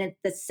basically within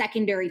the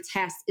secondary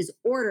test is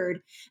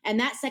ordered. And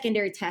that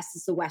secondary test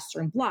is the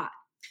Western blot.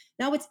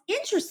 Now, what's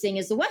interesting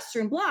is the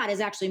Western blot is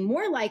actually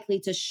more likely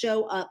to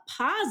show up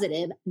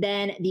positive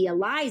than the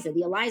ELISA.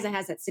 The ELISA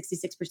has that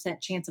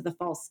 66% chance of the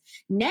false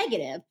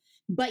negative,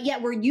 but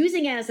yet we're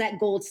using it as that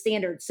gold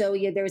standard. So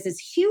there's this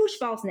huge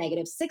false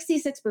negative,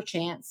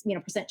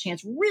 66%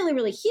 chance, really,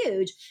 really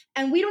huge.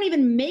 And we don't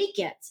even make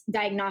it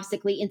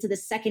diagnostically into the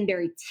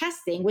secondary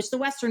testing, which the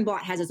Western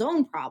blot has its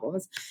own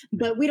problems,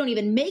 but we don't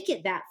even make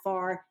it that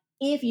far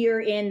if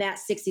you're in that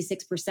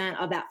 66%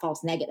 of that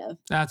false negative.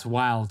 That's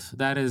wild.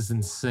 That is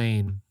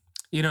insane.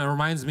 It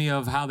reminds me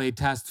of how they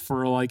test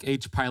for like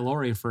H.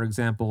 pylori, for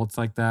example. It's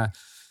like the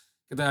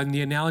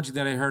analogy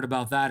that I heard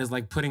about that is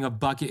like putting a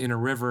bucket in a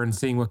river and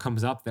seeing what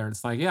comes up there.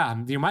 It's like, yeah,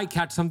 you might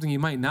catch something, you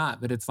might not,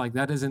 but it's like,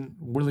 that doesn't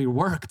really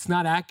work. It's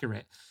not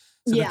accurate.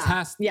 So the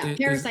test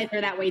parasites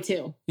are that way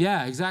too.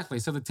 Yeah, exactly.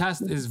 So the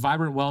test is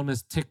Vibrant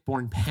Wellness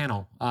Tick-Borne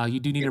Panel. You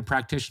do need a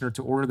practitioner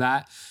to order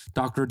that.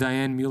 Dr.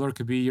 Diane Mueller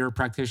could be your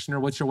practitioner.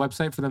 What's your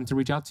website for them to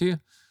reach out to you?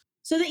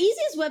 So the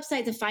easiest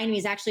website to find me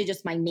is actually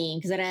just my name,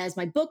 because it has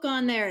my book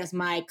on there, it has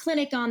my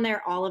clinic on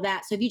there, all of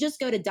that. So if you just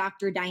go to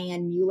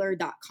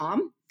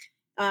drdianemueller.com,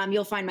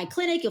 you'll find my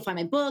clinic, you'll find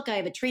my book. I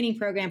have a training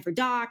program for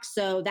docs.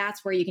 So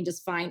that's where you can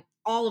just find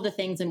all of the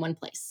things in one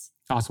place.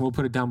 Awesome. We'll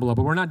put it down below,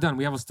 but we're not done.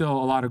 We have still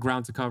a lot of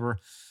ground to cover.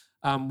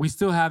 We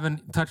still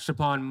haven't touched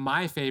upon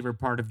my favorite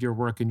part of your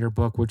work in your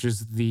book, which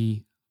is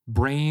the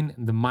brain,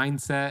 the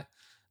mindset,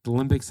 the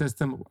limbic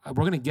system. We're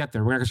going to get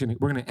there. We're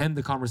going to end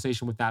the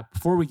conversation with that.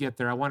 Before we get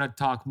there, I want to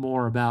talk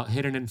more about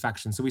hidden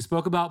infections. So we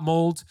spoke about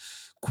mold.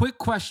 Quick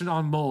question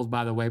on mold,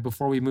 by the way,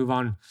 before we move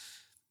on.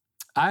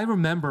 I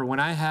remember when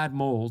I had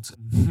mold,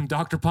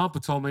 Dr.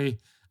 Pompa told me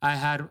I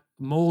had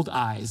mold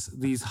eyes,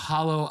 these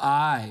hollow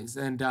eyes,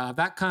 and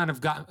that kind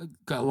of got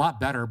a lot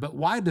better. But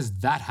why does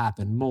that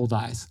happen, mold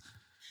eyes?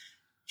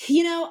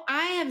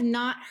 I have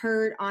not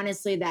heard,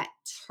 honestly, that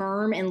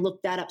term and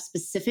looked that up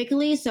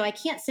specifically. So I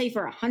can't say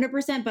for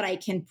 100%, but I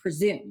can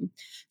presume.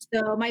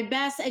 So my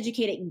best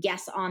educated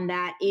guess on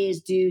that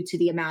is due to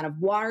the amount of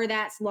water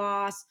that's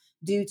lost,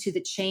 due to the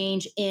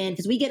change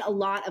because we get a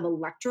lot of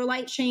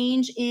electrolyte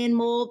change in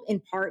mold, in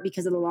part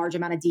because of the large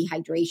amount of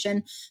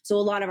dehydration. So a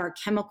lot of our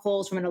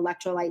chemicals from an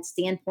electrolyte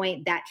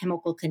standpoint, that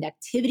chemical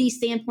conductivity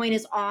standpoint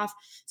is off.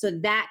 So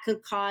that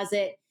could cause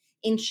it.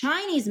 In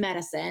Chinese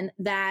medicine,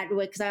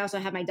 because I also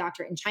have my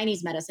doctorate in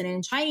Chinese medicine, and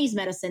in Chinese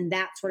medicine,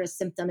 that sort of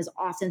symptom is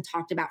often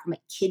talked about from a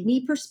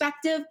kidney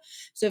perspective.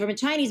 So from a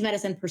Chinese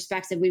medicine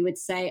perspective, we would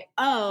say,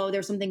 oh,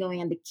 there's something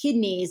going on the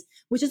kidneys,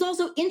 which is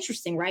also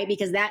interesting, right?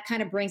 Because that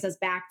kind of brings us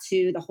back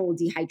to the whole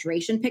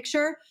dehydration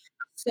picture.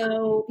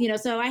 So,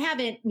 so I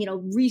haven't,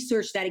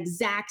 researched that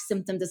exact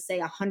symptom to say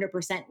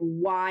 100%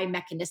 why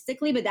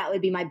mechanistically, but that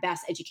would be my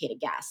best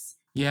educated guess.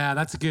 Yeah,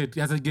 that's a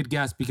good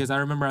guess, because I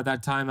remember at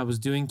that time I was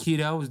doing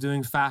keto, I was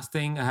doing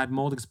fasting, I had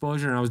mold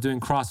exposure, and I was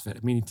doing CrossFit. I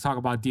mean, you talk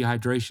about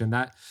dehydration,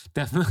 that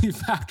definitely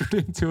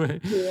factored into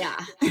it.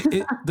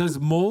 Yeah. Does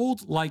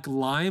mold, like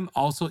Lyme,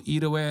 also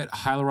eat away at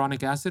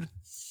hyaluronic acid?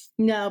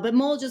 No, but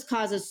mold just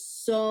causes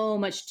so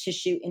much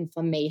tissue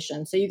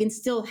inflammation. So you can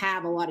still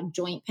have a lot of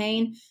joint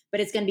pain,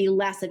 but it's going to be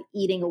less of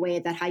eating away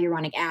at that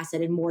hyaluronic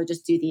acid and more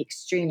just due to the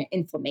extreme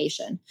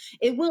inflammation.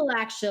 It will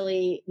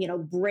actually,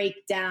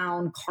 break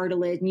down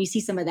cartilage. And you see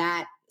some of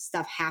that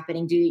stuff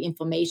happening due to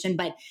inflammation,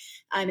 but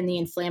in the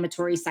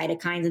inflammatory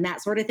cytokines and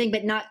that sort of thing,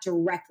 but not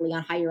directly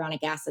on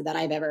hyaluronic acid that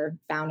I've ever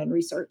found in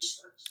research.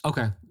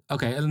 Okay.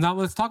 Okay. And now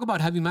let's talk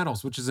about heavy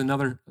metals, which is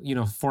another,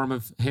 form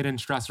of hidden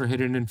stress or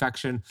hidden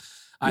infection.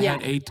 I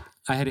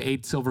had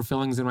 8 silver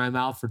fillings in my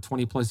mouth for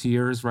 20 plus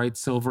years, right?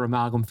 Silver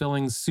amalgam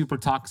fillings, super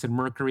toxic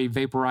mercury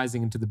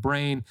vaporizing into the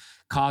brain,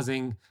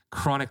 causing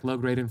chronic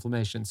low-grade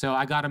inflammation. So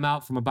I got them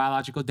out from a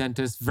biological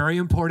dentist. Very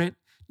important.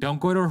 Don't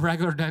go to a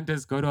regular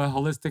dentist. Go to a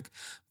holistic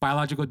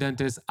biological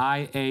dentist,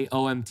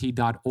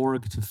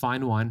 IAOMT.org to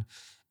find one.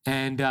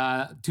 And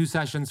 2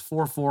 sessions,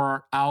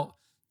 4 out,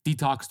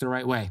 detox the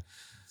right way.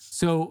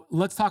 So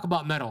let's talk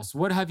about metals.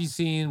 What have you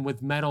seen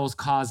with metals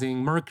causing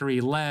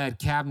mercury, lead,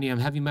 cadmium,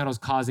 heavy metals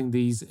causing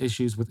these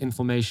issues with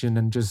inflammation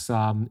and just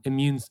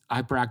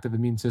hyperactive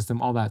immune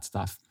system, all that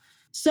stuff?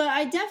 So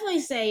I definitely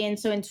say,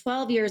 in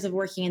 12 years of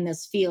working in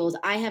this field,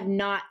 I have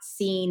not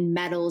seen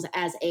metals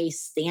as a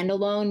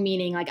standalone,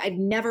 meaning like I've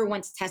never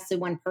once tested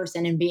one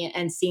person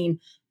and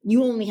seen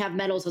you only have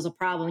metals as a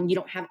problem and you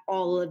don't have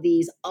all of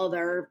these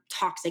other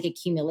toxic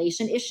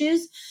accumulation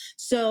issues.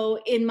 So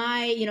in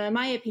my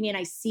opinion,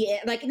 I see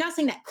it like, not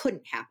saying that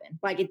couldn't happen,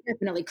 like it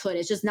definitely could.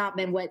 It's just not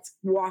been what's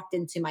walked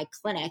into my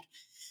clinic.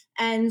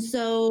 And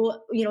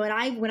so,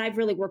 when I've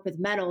really worked with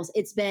metals,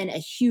 it's been a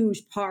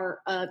huge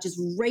part of just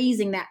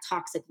raising that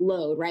toxic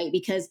load, right?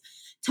 Because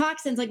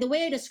toxins, like the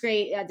way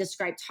I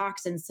describe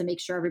toxins to make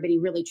sure everybody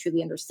really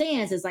truly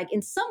understands is like,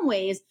 in some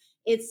ways,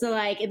 it's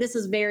like, this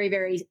is very,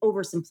 very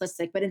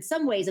oversimplistic, but in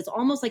some ways it's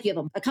almost like you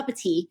have a cup of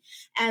tea,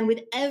 and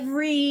with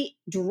every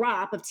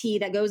drop of tea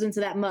that goes into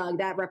that mug,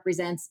 that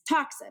represents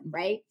toxin,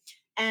 right?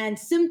 And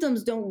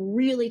symptoms don't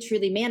really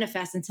truly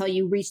manifest until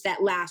you reach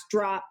that last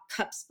drop,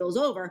 cup spills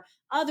over.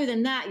 Other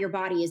than that, your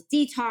body is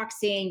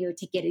detoxing, you're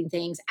getting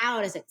things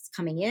out as it's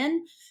coming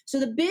in. So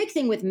the big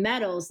thing with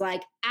metals,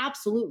 like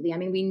absolutely, I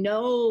mean, we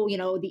know,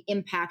 the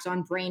impact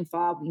on brain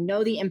fog. We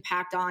know the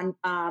impact on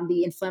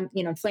the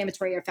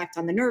inflammatory effect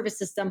on the nervous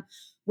system.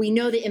 We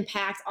know the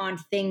impact on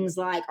things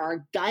like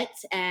our gut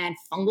and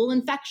fungal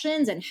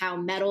infections and how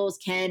metals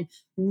can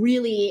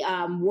really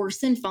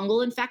worsen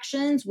fungal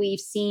infections. We've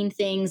seen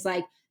things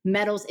like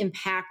metals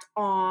impact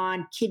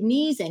on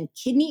kidneys and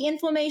kidney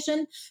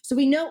inflammation. So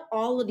we know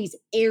all of these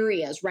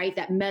areas, right,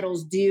 that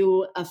metals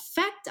do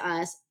affect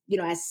us,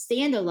 as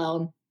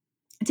standalone.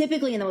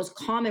 Typically, in the most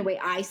common way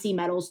I see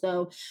metals,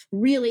 though,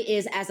 really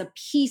is as a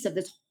piece of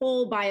this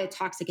whole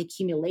biotoxic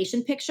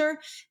accumulation picture.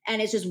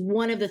 And it's just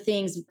one of the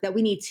things that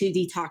we need to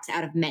detox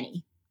out of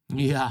many.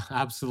 Yeah,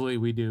 absolutely.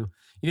 We do.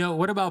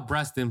 What about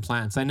breast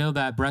implants? I know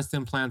that breast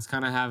implants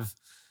kind of have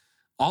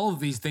all of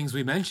these things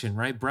we mentioned,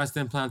 right? Breast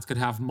implants could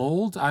have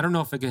mold. I don't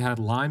know if it could have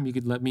Lyme. You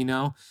could let me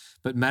know.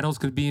 But metals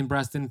could be in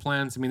breast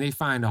implants. I mean, they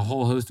find a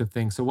whole host of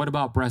things. So what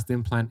about breast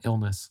implant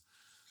illness?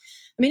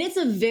 I mean, it's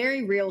a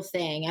very real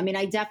thing. I mean,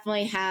 I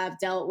definitely have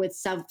dealt with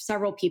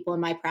several people in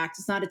my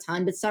practice, not a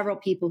ton, but several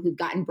people who've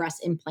gotten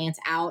breast implants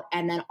out.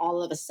 And then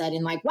all of a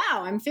sudden, like,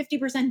 wow, I'm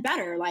 50%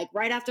 better, like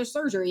right after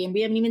surgery, and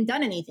we haven't even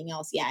done anything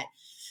else yet.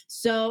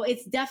 So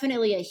it's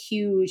definitely a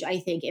huge, I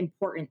think,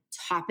 important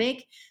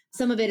topic.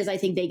 Some of it is, I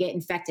think, they get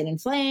infected,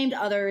 inflamed.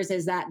 Others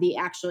is that the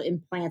actual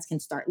implants can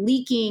start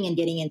leaking and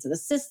getting into the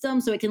system.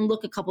 So it can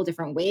look a couple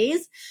different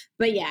ways.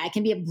 But yeah, it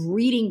can be a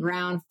breeding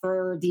ground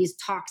for these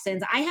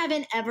toxins. I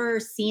haven't ever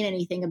seen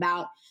anything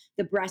about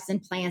the breast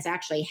implants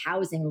actually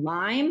housing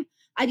Lyme.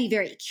 I'd be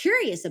very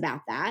curious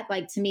about that.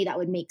 Like, to me, that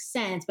would make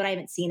sense, but I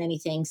haven't seen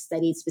anything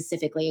studied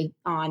specifically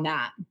on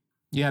that.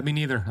 Yeah, me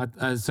neither.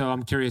 So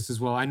I'm curious as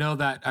well. I know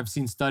that I've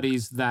seen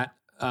studies that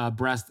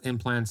breast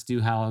implants do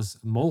house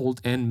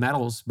mold and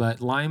metals, but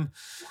Lyme,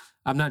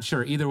 I'm not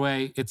sure. Either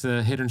way, it's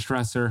a hidden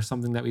stressor,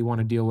 something that we want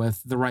to deal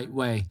with the right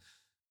way.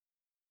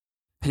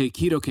 Hey,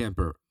 Keto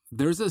Camper,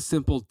 there's a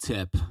simple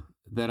tip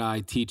that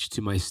I teach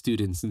to my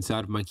students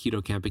inside of my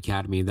Keto Camp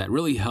Academy that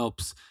really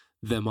helps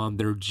them on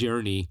their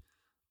journey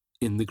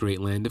in the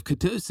great land of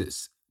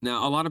ketosis.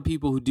 Now, a lot of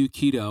people who do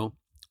keto,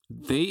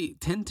 they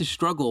tend to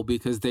struggle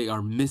because they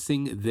are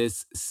missing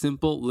this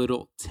simple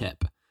little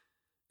tip.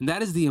 And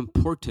that is the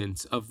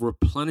importance of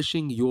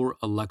replenishing your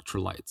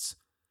electrolytes,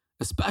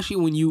 especially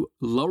when you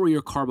lower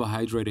your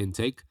carbohydrate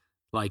intake,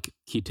 like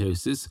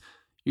ketosis,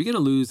 you're going to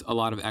lose a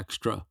lot of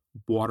extra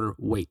water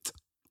weight.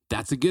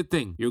 That's a good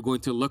thing. You're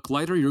going to look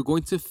lighter. You're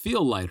going to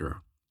feel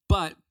lighter.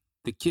 But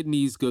the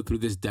kidneys go through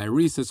this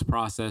diuresis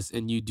process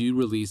and you do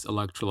release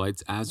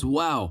electrolytes as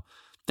well.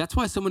 That's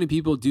why so many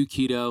people do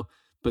keto,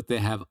 but they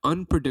have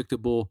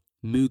unpredictable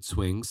mood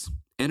swings,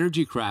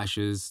 energy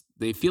crashes,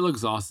 they feel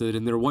exhausted,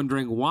 and they're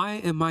wondering, why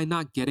am I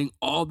not getting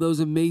all those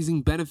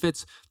amazing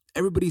benefits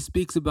everybody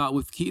speaks about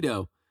with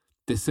keto?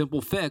 The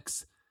simple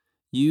fix,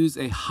 use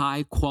a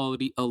high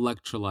quality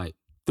electrolyte.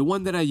 The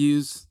one that I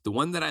use, the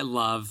one that I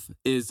love,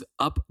 is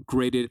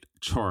Upgraded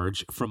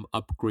Charge from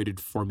Upgraded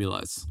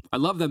Formulas. I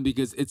love them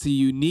because it's a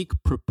unique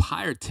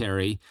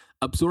proprietary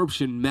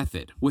absorption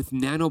method with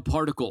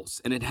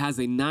nanoparticles, and it has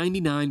a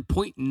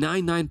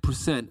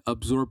 99.99%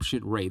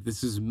 absorption rate.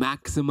 This is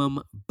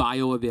maximum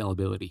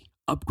bioavailability.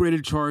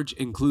 Upgraded Charge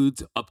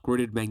includes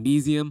upgraded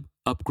magnesium,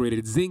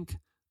 upgraded zinc,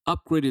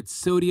 upgraded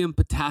sodium,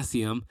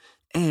 potassium,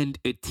 and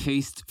it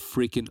tastes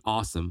freaking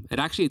awesome.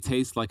 It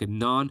tastes like a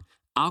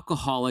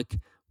non-alcoholic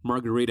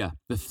margarita.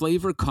 The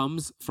flavor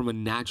comes from a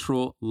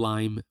natural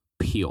lime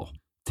peel.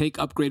 Take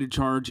upgraded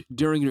charge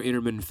during your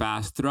intermittent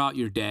fast throughout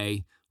your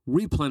day,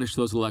 replenish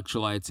those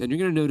electrolytes, and you're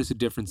going to notice a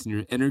difference in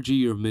your energy,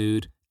 your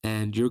mood,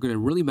 and you're going to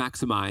really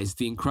maximize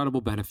the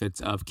incredible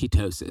benefits of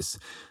ketosis.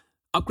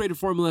 Upgraded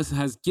Formulas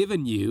has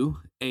given you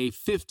a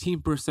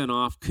 15%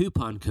 off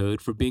coupon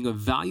code for being a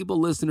valuable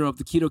listener of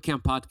the Keto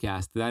Camp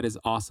podcast. That is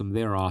awesome.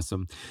 They're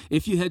awesome.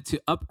 If you head to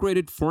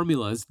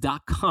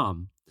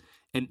upgradedformulas.com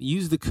and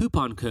use the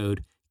coupon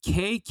code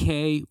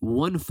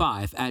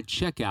KK15 at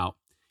checkout,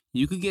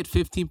 you could get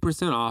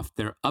 15% off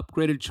their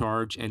upgraded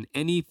charge and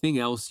anything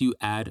else you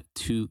add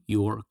to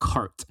your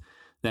cart.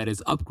 That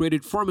is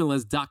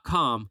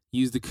upgradedformulas.com.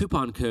 Use the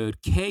coupon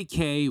code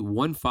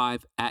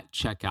KK15 at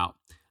checkout.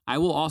 I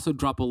will also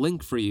drop a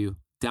link for you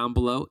down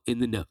below in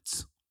the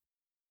notes.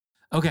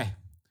 Okay,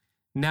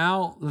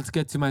 now let's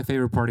get to my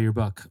favorite part of your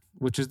book,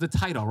 which is the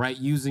title, right?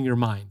 Using your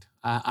mind.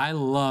 I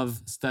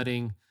love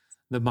studying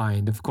the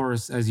mind. Of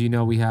course, as you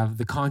know, we have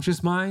the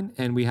conscious mind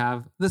and we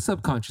have the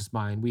subconscious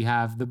mind. We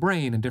have the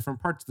brain and different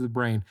parts of the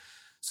brain.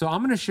 So I'm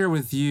going to share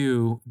with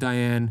you,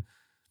 Diane,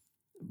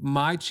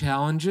 my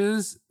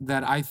challenges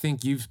that I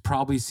think you've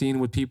probably seen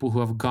with people who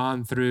have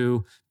gone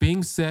through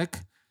being sick,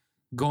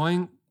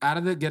 getting out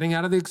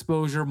of the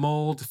exposure,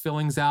 mold,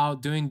 fillings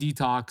out, doing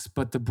detox,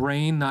 but the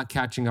brain not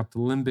catching up, the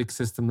limbic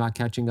system not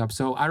catching up.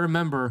 So I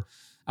remember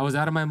I was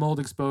out of my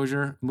mold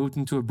exposure, moved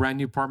into a brand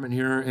new apartment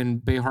here in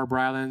Bay Harbor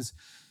Islands,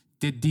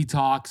 did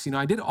detox,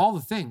 I did all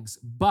the things,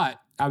 but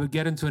I would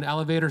get into an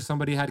elevator,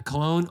 somebody had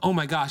cologne, oh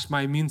my gosh,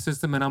 my immune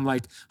system, and I'm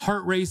like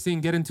heart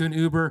racing, get into an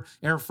Uber,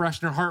 air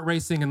freshener, heart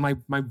racing, and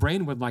my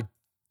brain would like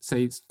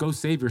say, go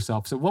save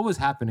yourself. So what was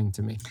happening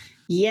to me?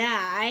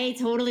 Yeah, I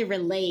totally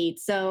relate.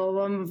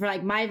 So for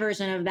like my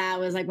version of that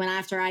was like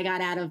after I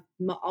got out of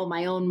all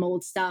my own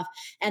mold stuff,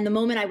 and the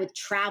moment I would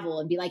travel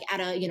and be like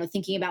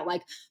thinking about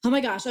like, oh my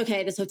gosh,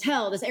 okay, this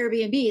hotel, this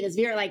Airbnb, this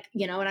VR,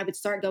 and I would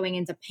start going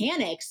into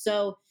panic.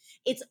 So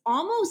it's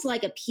almost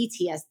like a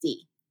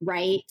PTSD,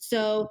 right?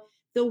 So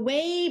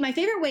my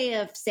favorite way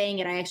of saying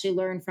it, I actually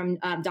learned from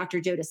Dr.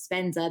 Joe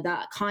Dispenza, the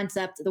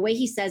concept, the way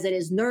he says it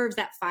is nerves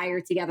that fire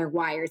together,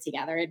 wire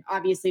together. And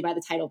obviously by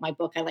the title of my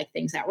book, I like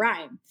things that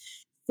rhyme.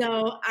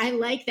 So I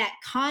like that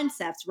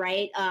concept,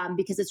 right?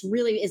 Because it's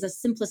really is a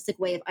simplistic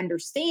way of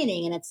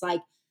understanding. And it's like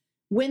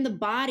when the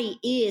body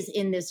is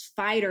in this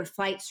fight or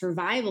flight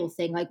survival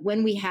thing, like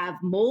when we have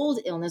mold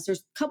illness, there's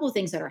a couple of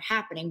things that are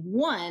happening.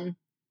 One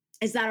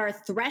is that our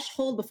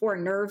threshold before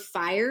a nerve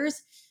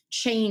fires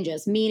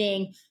changes,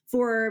 meaning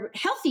for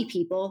healthy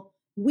people,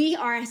 we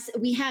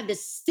have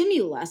this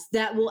stimulus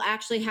that will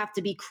actually have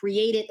to be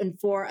created and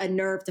for a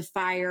nerve to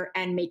fire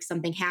and make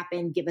something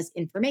happen, give us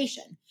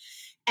information.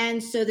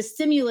 And so the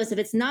stimulus, if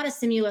it's not a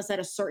stimulus at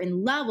a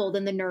certain level,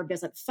 then the nerve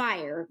doesn't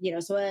fire.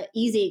 So an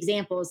easy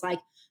example is like,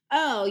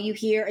 oh, you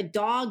hear a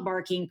dog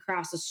barking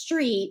across the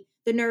street.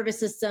 The nervous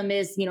system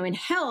is, in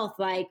health,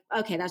 like,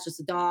 okay, that's just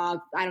a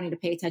dog. I don't need to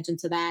pay attention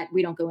to that.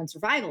 We don't go in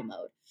survival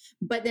mode.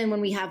 But then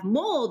when we have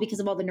mold, because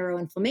of all the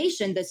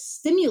neuroinflammation, the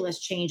stimulus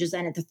changes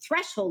and the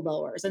threshold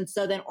lowers. And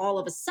so then all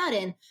of a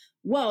sudden,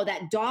 whoa,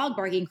 that dog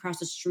barking across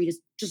the street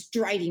is just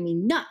driving me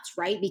nuts,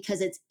 right?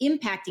 Because it's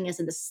impacting us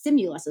and the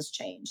stimulus has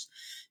changed.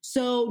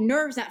 So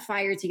nerves that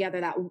fire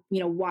together, that,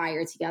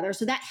 wire together.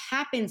 So that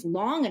happens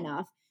long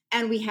enough.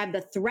 And we have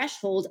the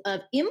threshold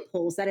of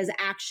impulse that has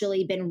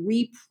actually been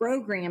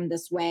reprogrammed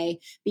this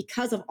way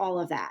because of all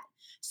of that.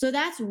 So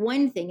that's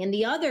one thing. And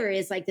the other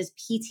is like this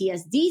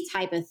PTSD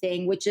type of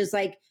thing, which is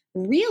like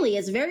really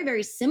is very,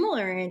 very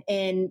similar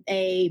in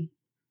a,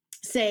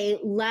 say,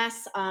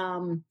 less,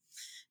 acutely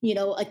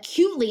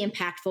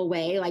impactful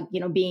way, like,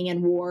 being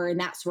in war and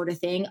that sort of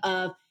thing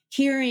of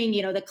hearing,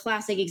 the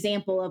classic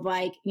example of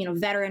like,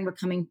 veteran were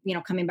coming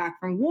back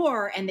from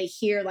war and they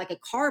hear like a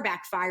car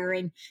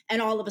backfiring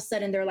and all of a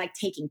sudden they're like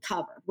taking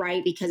cover,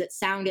 right? Because it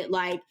sounded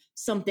like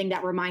something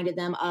that reminded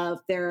them of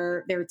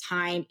their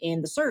time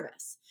in the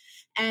service.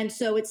 And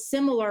so it's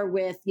similar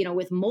with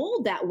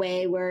mold that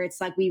way, where it's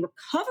like we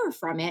recover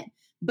from it,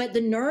 but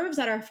the nerves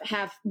that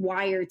have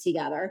wired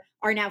together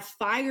are now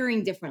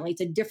firing differently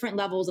to different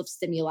levels of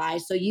stimuli.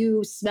 So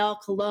you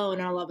smell cologne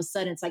and all of a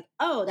sudden it's like,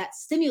 oh, that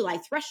stimuli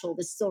threshold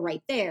is still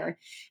right there.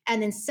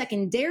 And then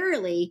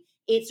secondarily,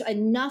 it's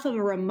enough of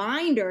a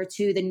reminder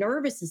to the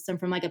nervous system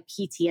from like a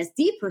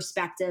PTSD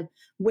perspective,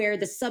 where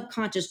the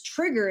subconscious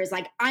trigger is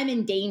like, I'm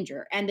in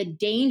danger. And the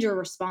danger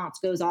response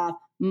goes off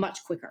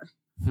much quicker.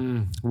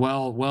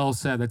 Well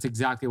said. That's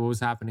exactly what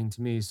was happening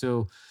to me.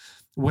 So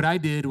what I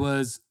did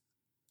was,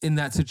 in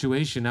that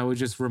situation, I would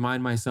just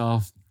remind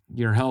myself,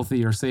 you're healthy,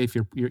 you're safe,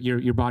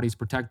 your body's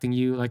protecting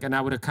you. And I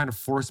would have kind of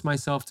forced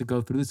myself to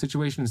go through the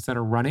situation instead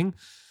of running.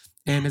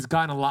 And it's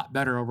gotten a lot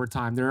better over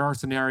time. There are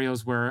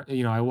scenarios where,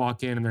 I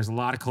walk in and there's a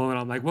lot of cologne.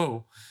 I'm like,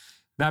 whoa,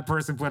 that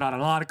person put out a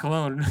lot of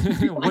cologne.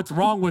 What's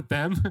wrong with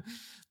them?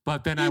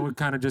 But then I would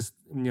kind of just,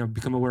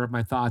 become aware of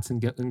my thoughts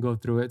and go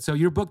through it. So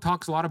your book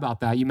talks a lot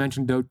about that. You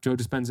mentioned Joe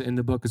Dispenza in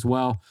the book as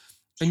well.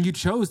 And you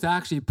chose to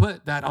actually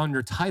put that on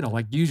your title,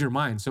 like use your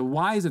mind. So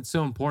why is it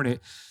so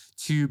important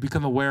to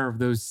become aware of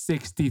those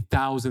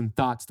 60,000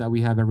 thoughts that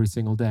we have every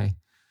single day?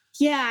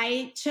 Yeah,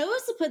 I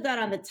chose to put that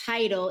on the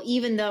title,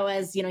 even though,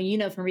 as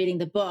from reading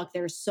the book,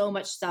 there's so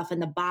much stuff in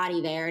the body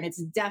there, and it's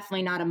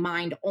definitely not a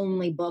mind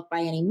only book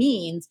by any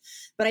means.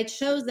 But I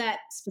chose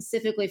that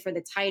specifically for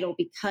the title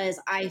because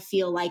I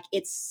feel like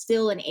it's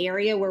still an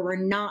area where we're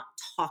not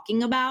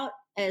talking about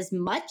as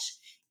much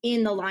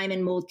in the Lyme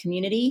and mold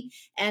community.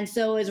 And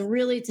so it's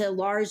really to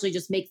largely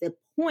just make the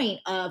point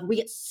of we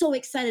get so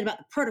excited about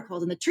the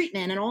protocols and the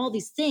treatment and all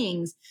these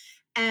things.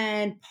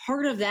 And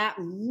part of that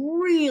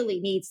really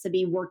needs to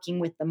be working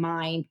with the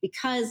mind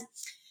because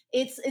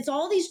it's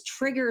all these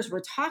triggers we're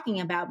talking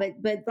about.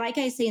 But like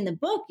I say in the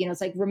book,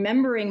 it's like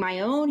remembering my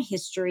own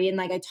history. And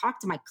like I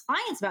talk to my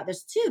clients about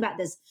this too, about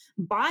this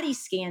body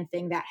scan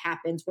thing that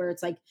happens where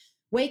it's like,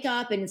 wake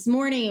up and it's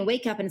morning and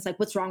wake up and it's like,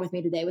 what's wrong with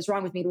me today? What's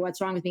wrong with me? What's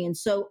wrong with me? And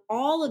so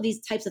all of these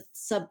types of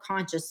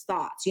subconscious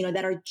thoughts,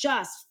 that are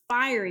just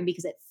firing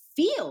because it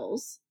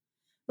feels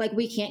like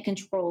we can't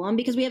control them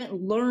because we haven't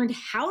learned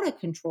how to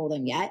control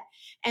them yet.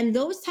 And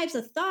those types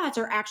of thoughts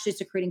are actually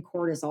secreting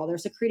cortisol. They're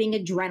secreting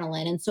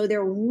adrenaline. And so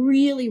they're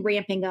really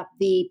ramping up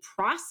the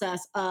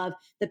process of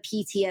the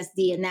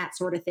PTSD and that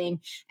sort of thing.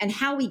 And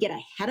how we get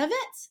ahead of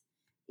it,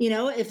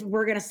 if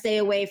we're going to stay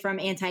away from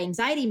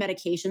anti-anxiety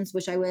medications,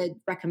 which I would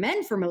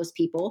recommend for most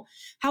people,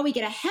 how we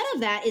get ahead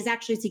of that is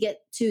actually to get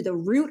to the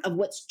root of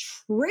what's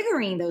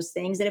triggering those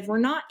things. And if we're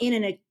not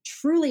in a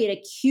truly an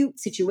acute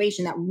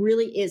situation that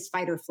really is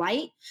fight or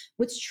flight,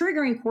 what's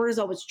triggering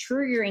cortisol, what's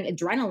triggering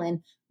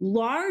adrenaline,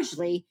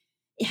 largely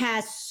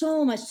has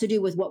so much to do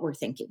with what we're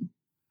thinking.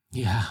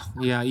 Yeah.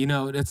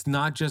 It's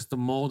not just the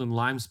mold and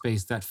Lyme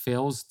space that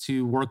fails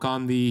to work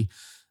on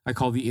I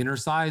call the inner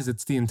size.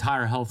 It's the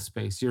entire health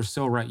space. You're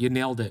so right. You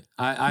nailed it.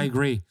 I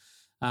agree.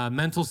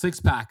 Mental six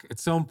pack.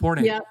 It's so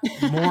important. Yep.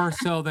 More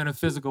so than a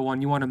physical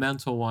one. You want a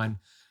mental one.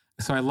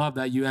 So I love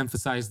that you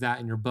emphasize that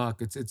in your book.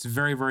 It's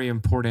very, very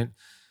important.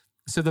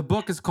 So the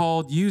book is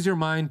called Use Your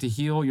Mind to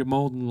Heal Your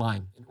Mold and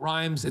Lyme. It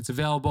rhymes. It's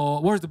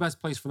available. Where's the best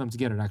place for them to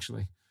get it,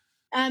 actually?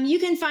 You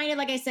can find it,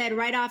 like I said,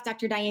 right off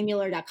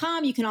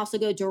drdianemueller.com. You can also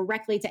go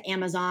directly to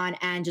Amazon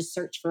and just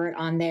search for it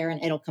on there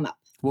and it'll come up.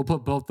 We'll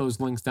put both those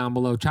links down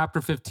below. Chapter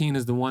 15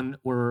 is the one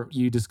where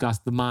you discuss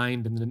the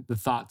mind and the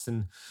thoughts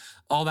and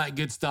all that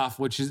good stuff,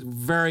 which is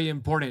very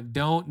important.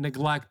 Don't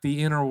neglect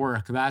the inner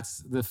work. That's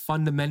the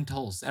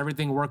fundamentals.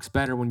 Everything works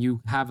better when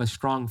you have a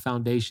strong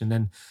foundation,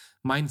 and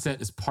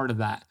mindset is part of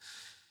that.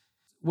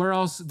 Where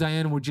else,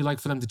 Diane, would you like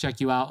for them to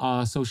check you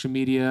out? Social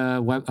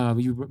media,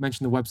 you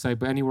mentioned the website,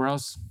 but anywhere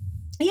else?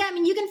 Yeah,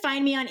 you can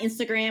find me on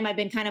Instagram. I've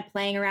been kind of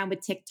playing around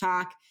with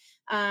TikTok.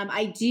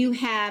 I do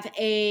have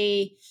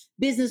a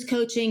business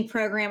coaching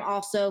program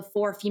also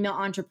for female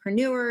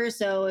entrepreneurs.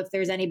 So if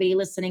there's anybody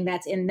listening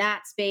that's in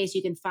that space,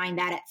 you can find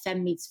that at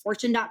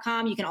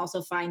femmeetsfortune.com. You can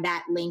also find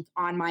that link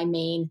on my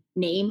main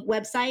name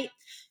website.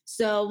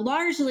 So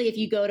largely, if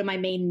you go to my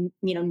main,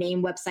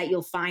 name website,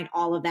 you'll find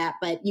all of that.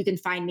 But you can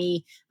find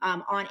me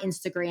on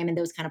Instagram and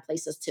those kind of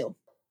places too.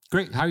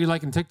 Great. How are you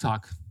liking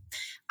TikTok?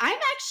 I'm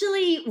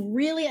actually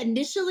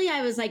initially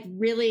I was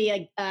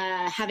really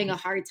having a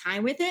hard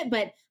time with it,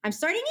 but I'm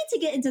starting to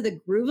get into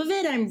the groove of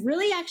it. And I'm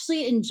really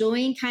actually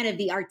enjoying kind of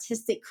the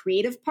artistic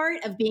creative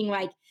part of being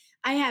like,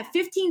 I have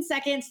 15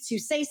 seconds to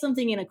say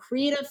something in a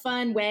creative,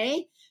 fun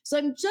way. So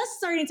I'm just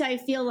starting to, I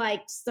feel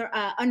like,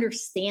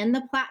 understand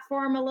the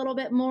platform a little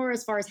bit more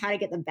as far as how to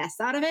get the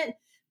best out of it.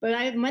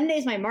 But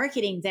Monday's my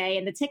marketing day,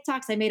 and the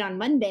TikToks I made on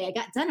Monday, I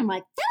got done. I'm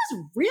like, that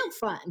was real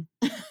fun.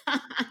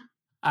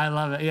 I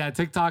love it. Yeah,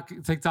 TikTok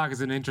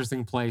is an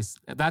interesting place.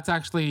 That's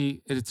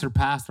actually, it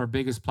surpassed our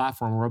biggest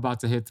platform. We're about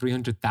to hit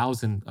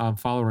 300,000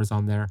 followers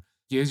on there.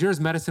 Is yours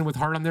Medicine with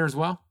Heart on there as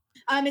well?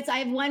 I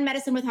have one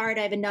Medicine with Heart.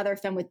 I have another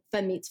Femme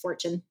Meets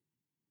Fortune.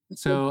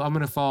 So I'm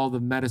going to follow the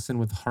Medicine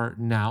with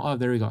Heart now. Oh,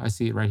 there we go. I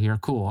see it right here.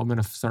 Cool. I'm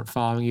going to start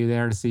following you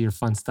there to see your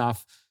fun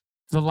stuff.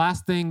 The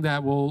last thing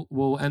that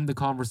we'll end the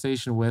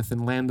conversation with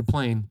and land the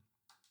plane.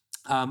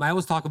 I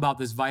always talk about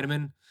this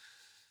vitamin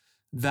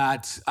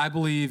that I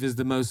believe is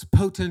the most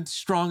potent,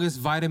 strongest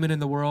vitamin in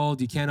the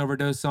world. You can't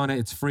overdose on it.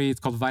 It's free. It's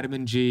called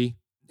vitamin G.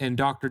 And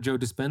Dr. Joe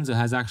Dispenza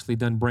has actually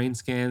done brain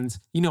scans.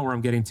 You know where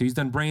I'm getting to. He's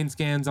done brain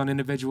scans on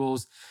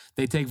individuals.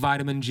 They take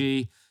vitamin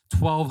G.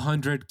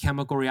 1,200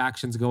 chemical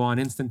reactions go on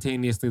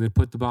instantaneously that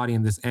put the body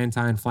in this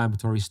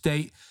anti-inflammatory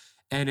state.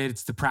 And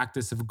it's the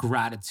practice of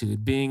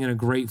gratitude, being in a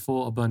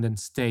grateful, abundant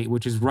state,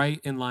 which is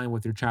right in line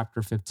with your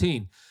chapter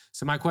 15.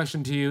 So my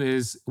question to you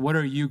is, what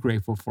are you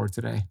grateful for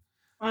today?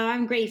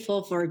 I'm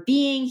grateful for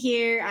being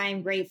here.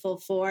 I'm grateful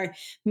for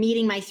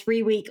meeting my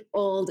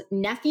 3-week-old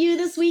nephew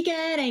this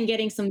weekend and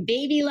getting some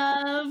baby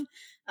love.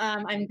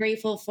 I'm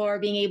grateful for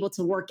being able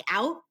to work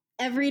out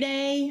every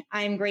day.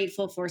 I'm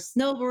grateful for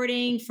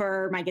snowboarding,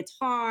 for my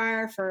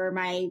guitar, for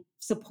my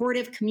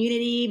supportive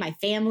community, my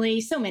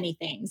family, so many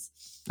things.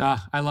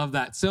 I love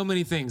that. So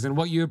many things. And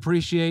what you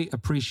appreciate.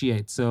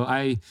 So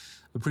I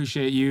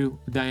appreciate you,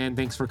 Diane.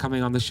 Thanks for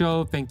coming on the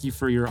show. Thank you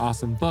for your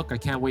awesome book. I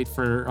can't wait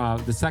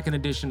for the second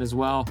edition as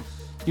well.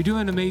 You're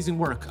doing amazing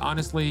work.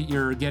 Honestly,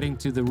 you're getting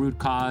to the root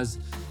cause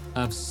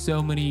of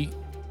so many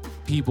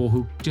people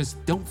who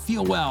just don't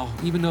feel well,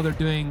 even though they're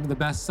doing the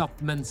best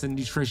supplements and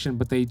nutrition,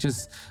 but they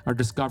just are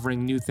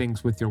discovering new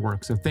things with your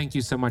work. So thank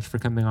you so much for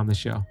coming on the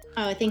show.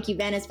 Oh, thank you,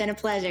 Ben. It's been a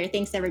pleasure.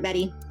 Thanks,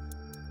 everybody.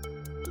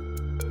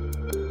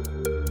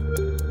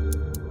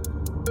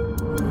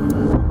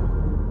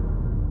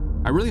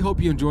 I really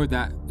hope you enjoyed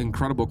that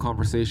incredible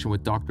conversation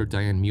with Dr.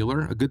 Diane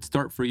Mueller. A good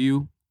start for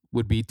you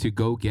would be to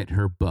go get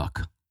her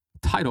book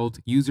titled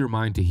Use Your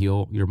Mind to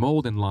Heal Your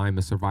Mold and Lyme,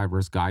 A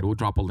Survivor's Guide. We'll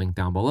drop a link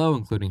down below,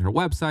 including her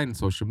website and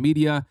social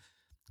media.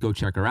 Go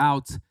check her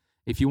out.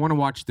 If you want to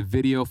watch the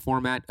video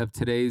format of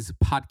today's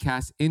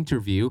podcast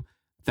interview,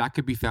 that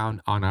could be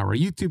found on our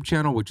YouTube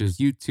channel, which is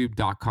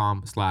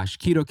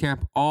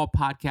youtube.com/KetoCamp. All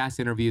podcast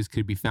interviews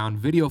could be found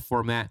video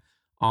format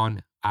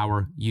on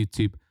our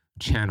YouTube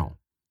channel.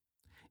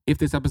 If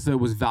this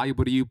episode was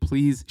valuable to you,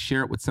 please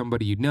share it with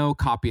somebody you know,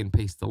 copy and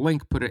paste the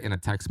link, put it in a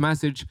text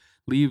message,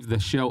 leave the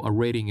show a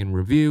rating and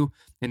review.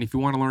 And if you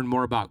want to learn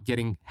more about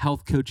getting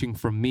health coaching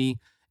from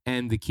me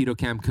and the Keto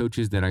Camp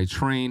coaches that I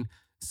train,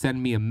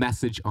 send me a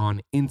message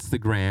on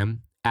Instagram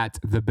at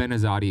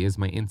 @thebenazati is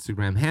my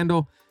Instagram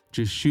handle.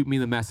 Just shoot me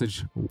the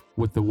message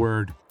with the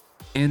word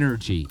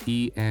energy,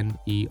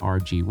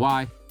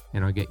 ENERGY,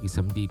 and I'll get you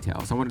some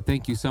details. I want to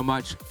thank you so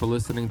much for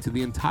listening to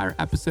the entire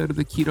episode of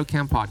the Keto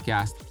Camp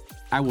podcast.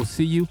 I will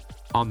see you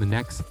on the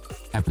next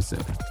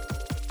episode.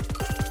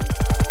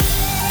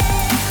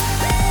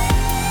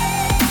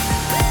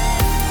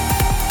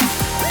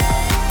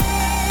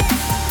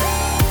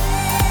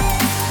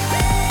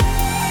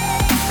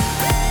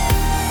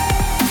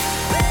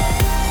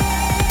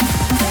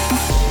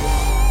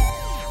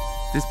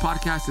 This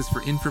podcast is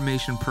for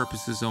information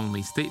purposes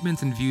only.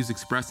 Statements and views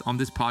expressed on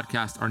this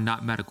podcast are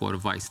not medical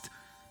advice.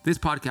 This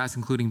podcast,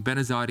 including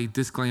Benazati,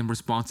 disclaim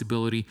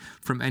responsibility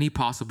from any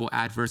possible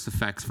adverse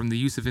effects from the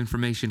use of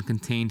information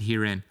contained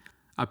herein.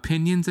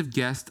 Opinions of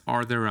guests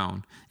are their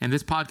own, and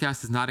this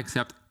podcast does not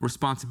accept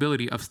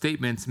responsibility of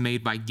statements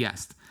made by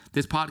guests.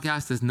 This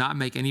podcast does not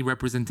make any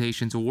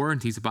representations or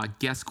warranties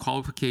about guest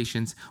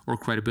qualifications or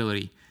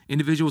credibility.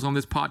 Individuals on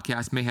this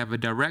podcast may have a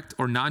direct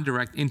or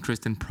non-direct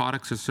interest in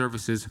products or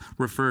services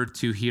referred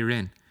to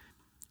herein.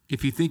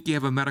 If you think you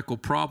have a medical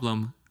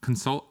problem,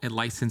 consult a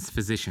licensed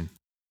physician.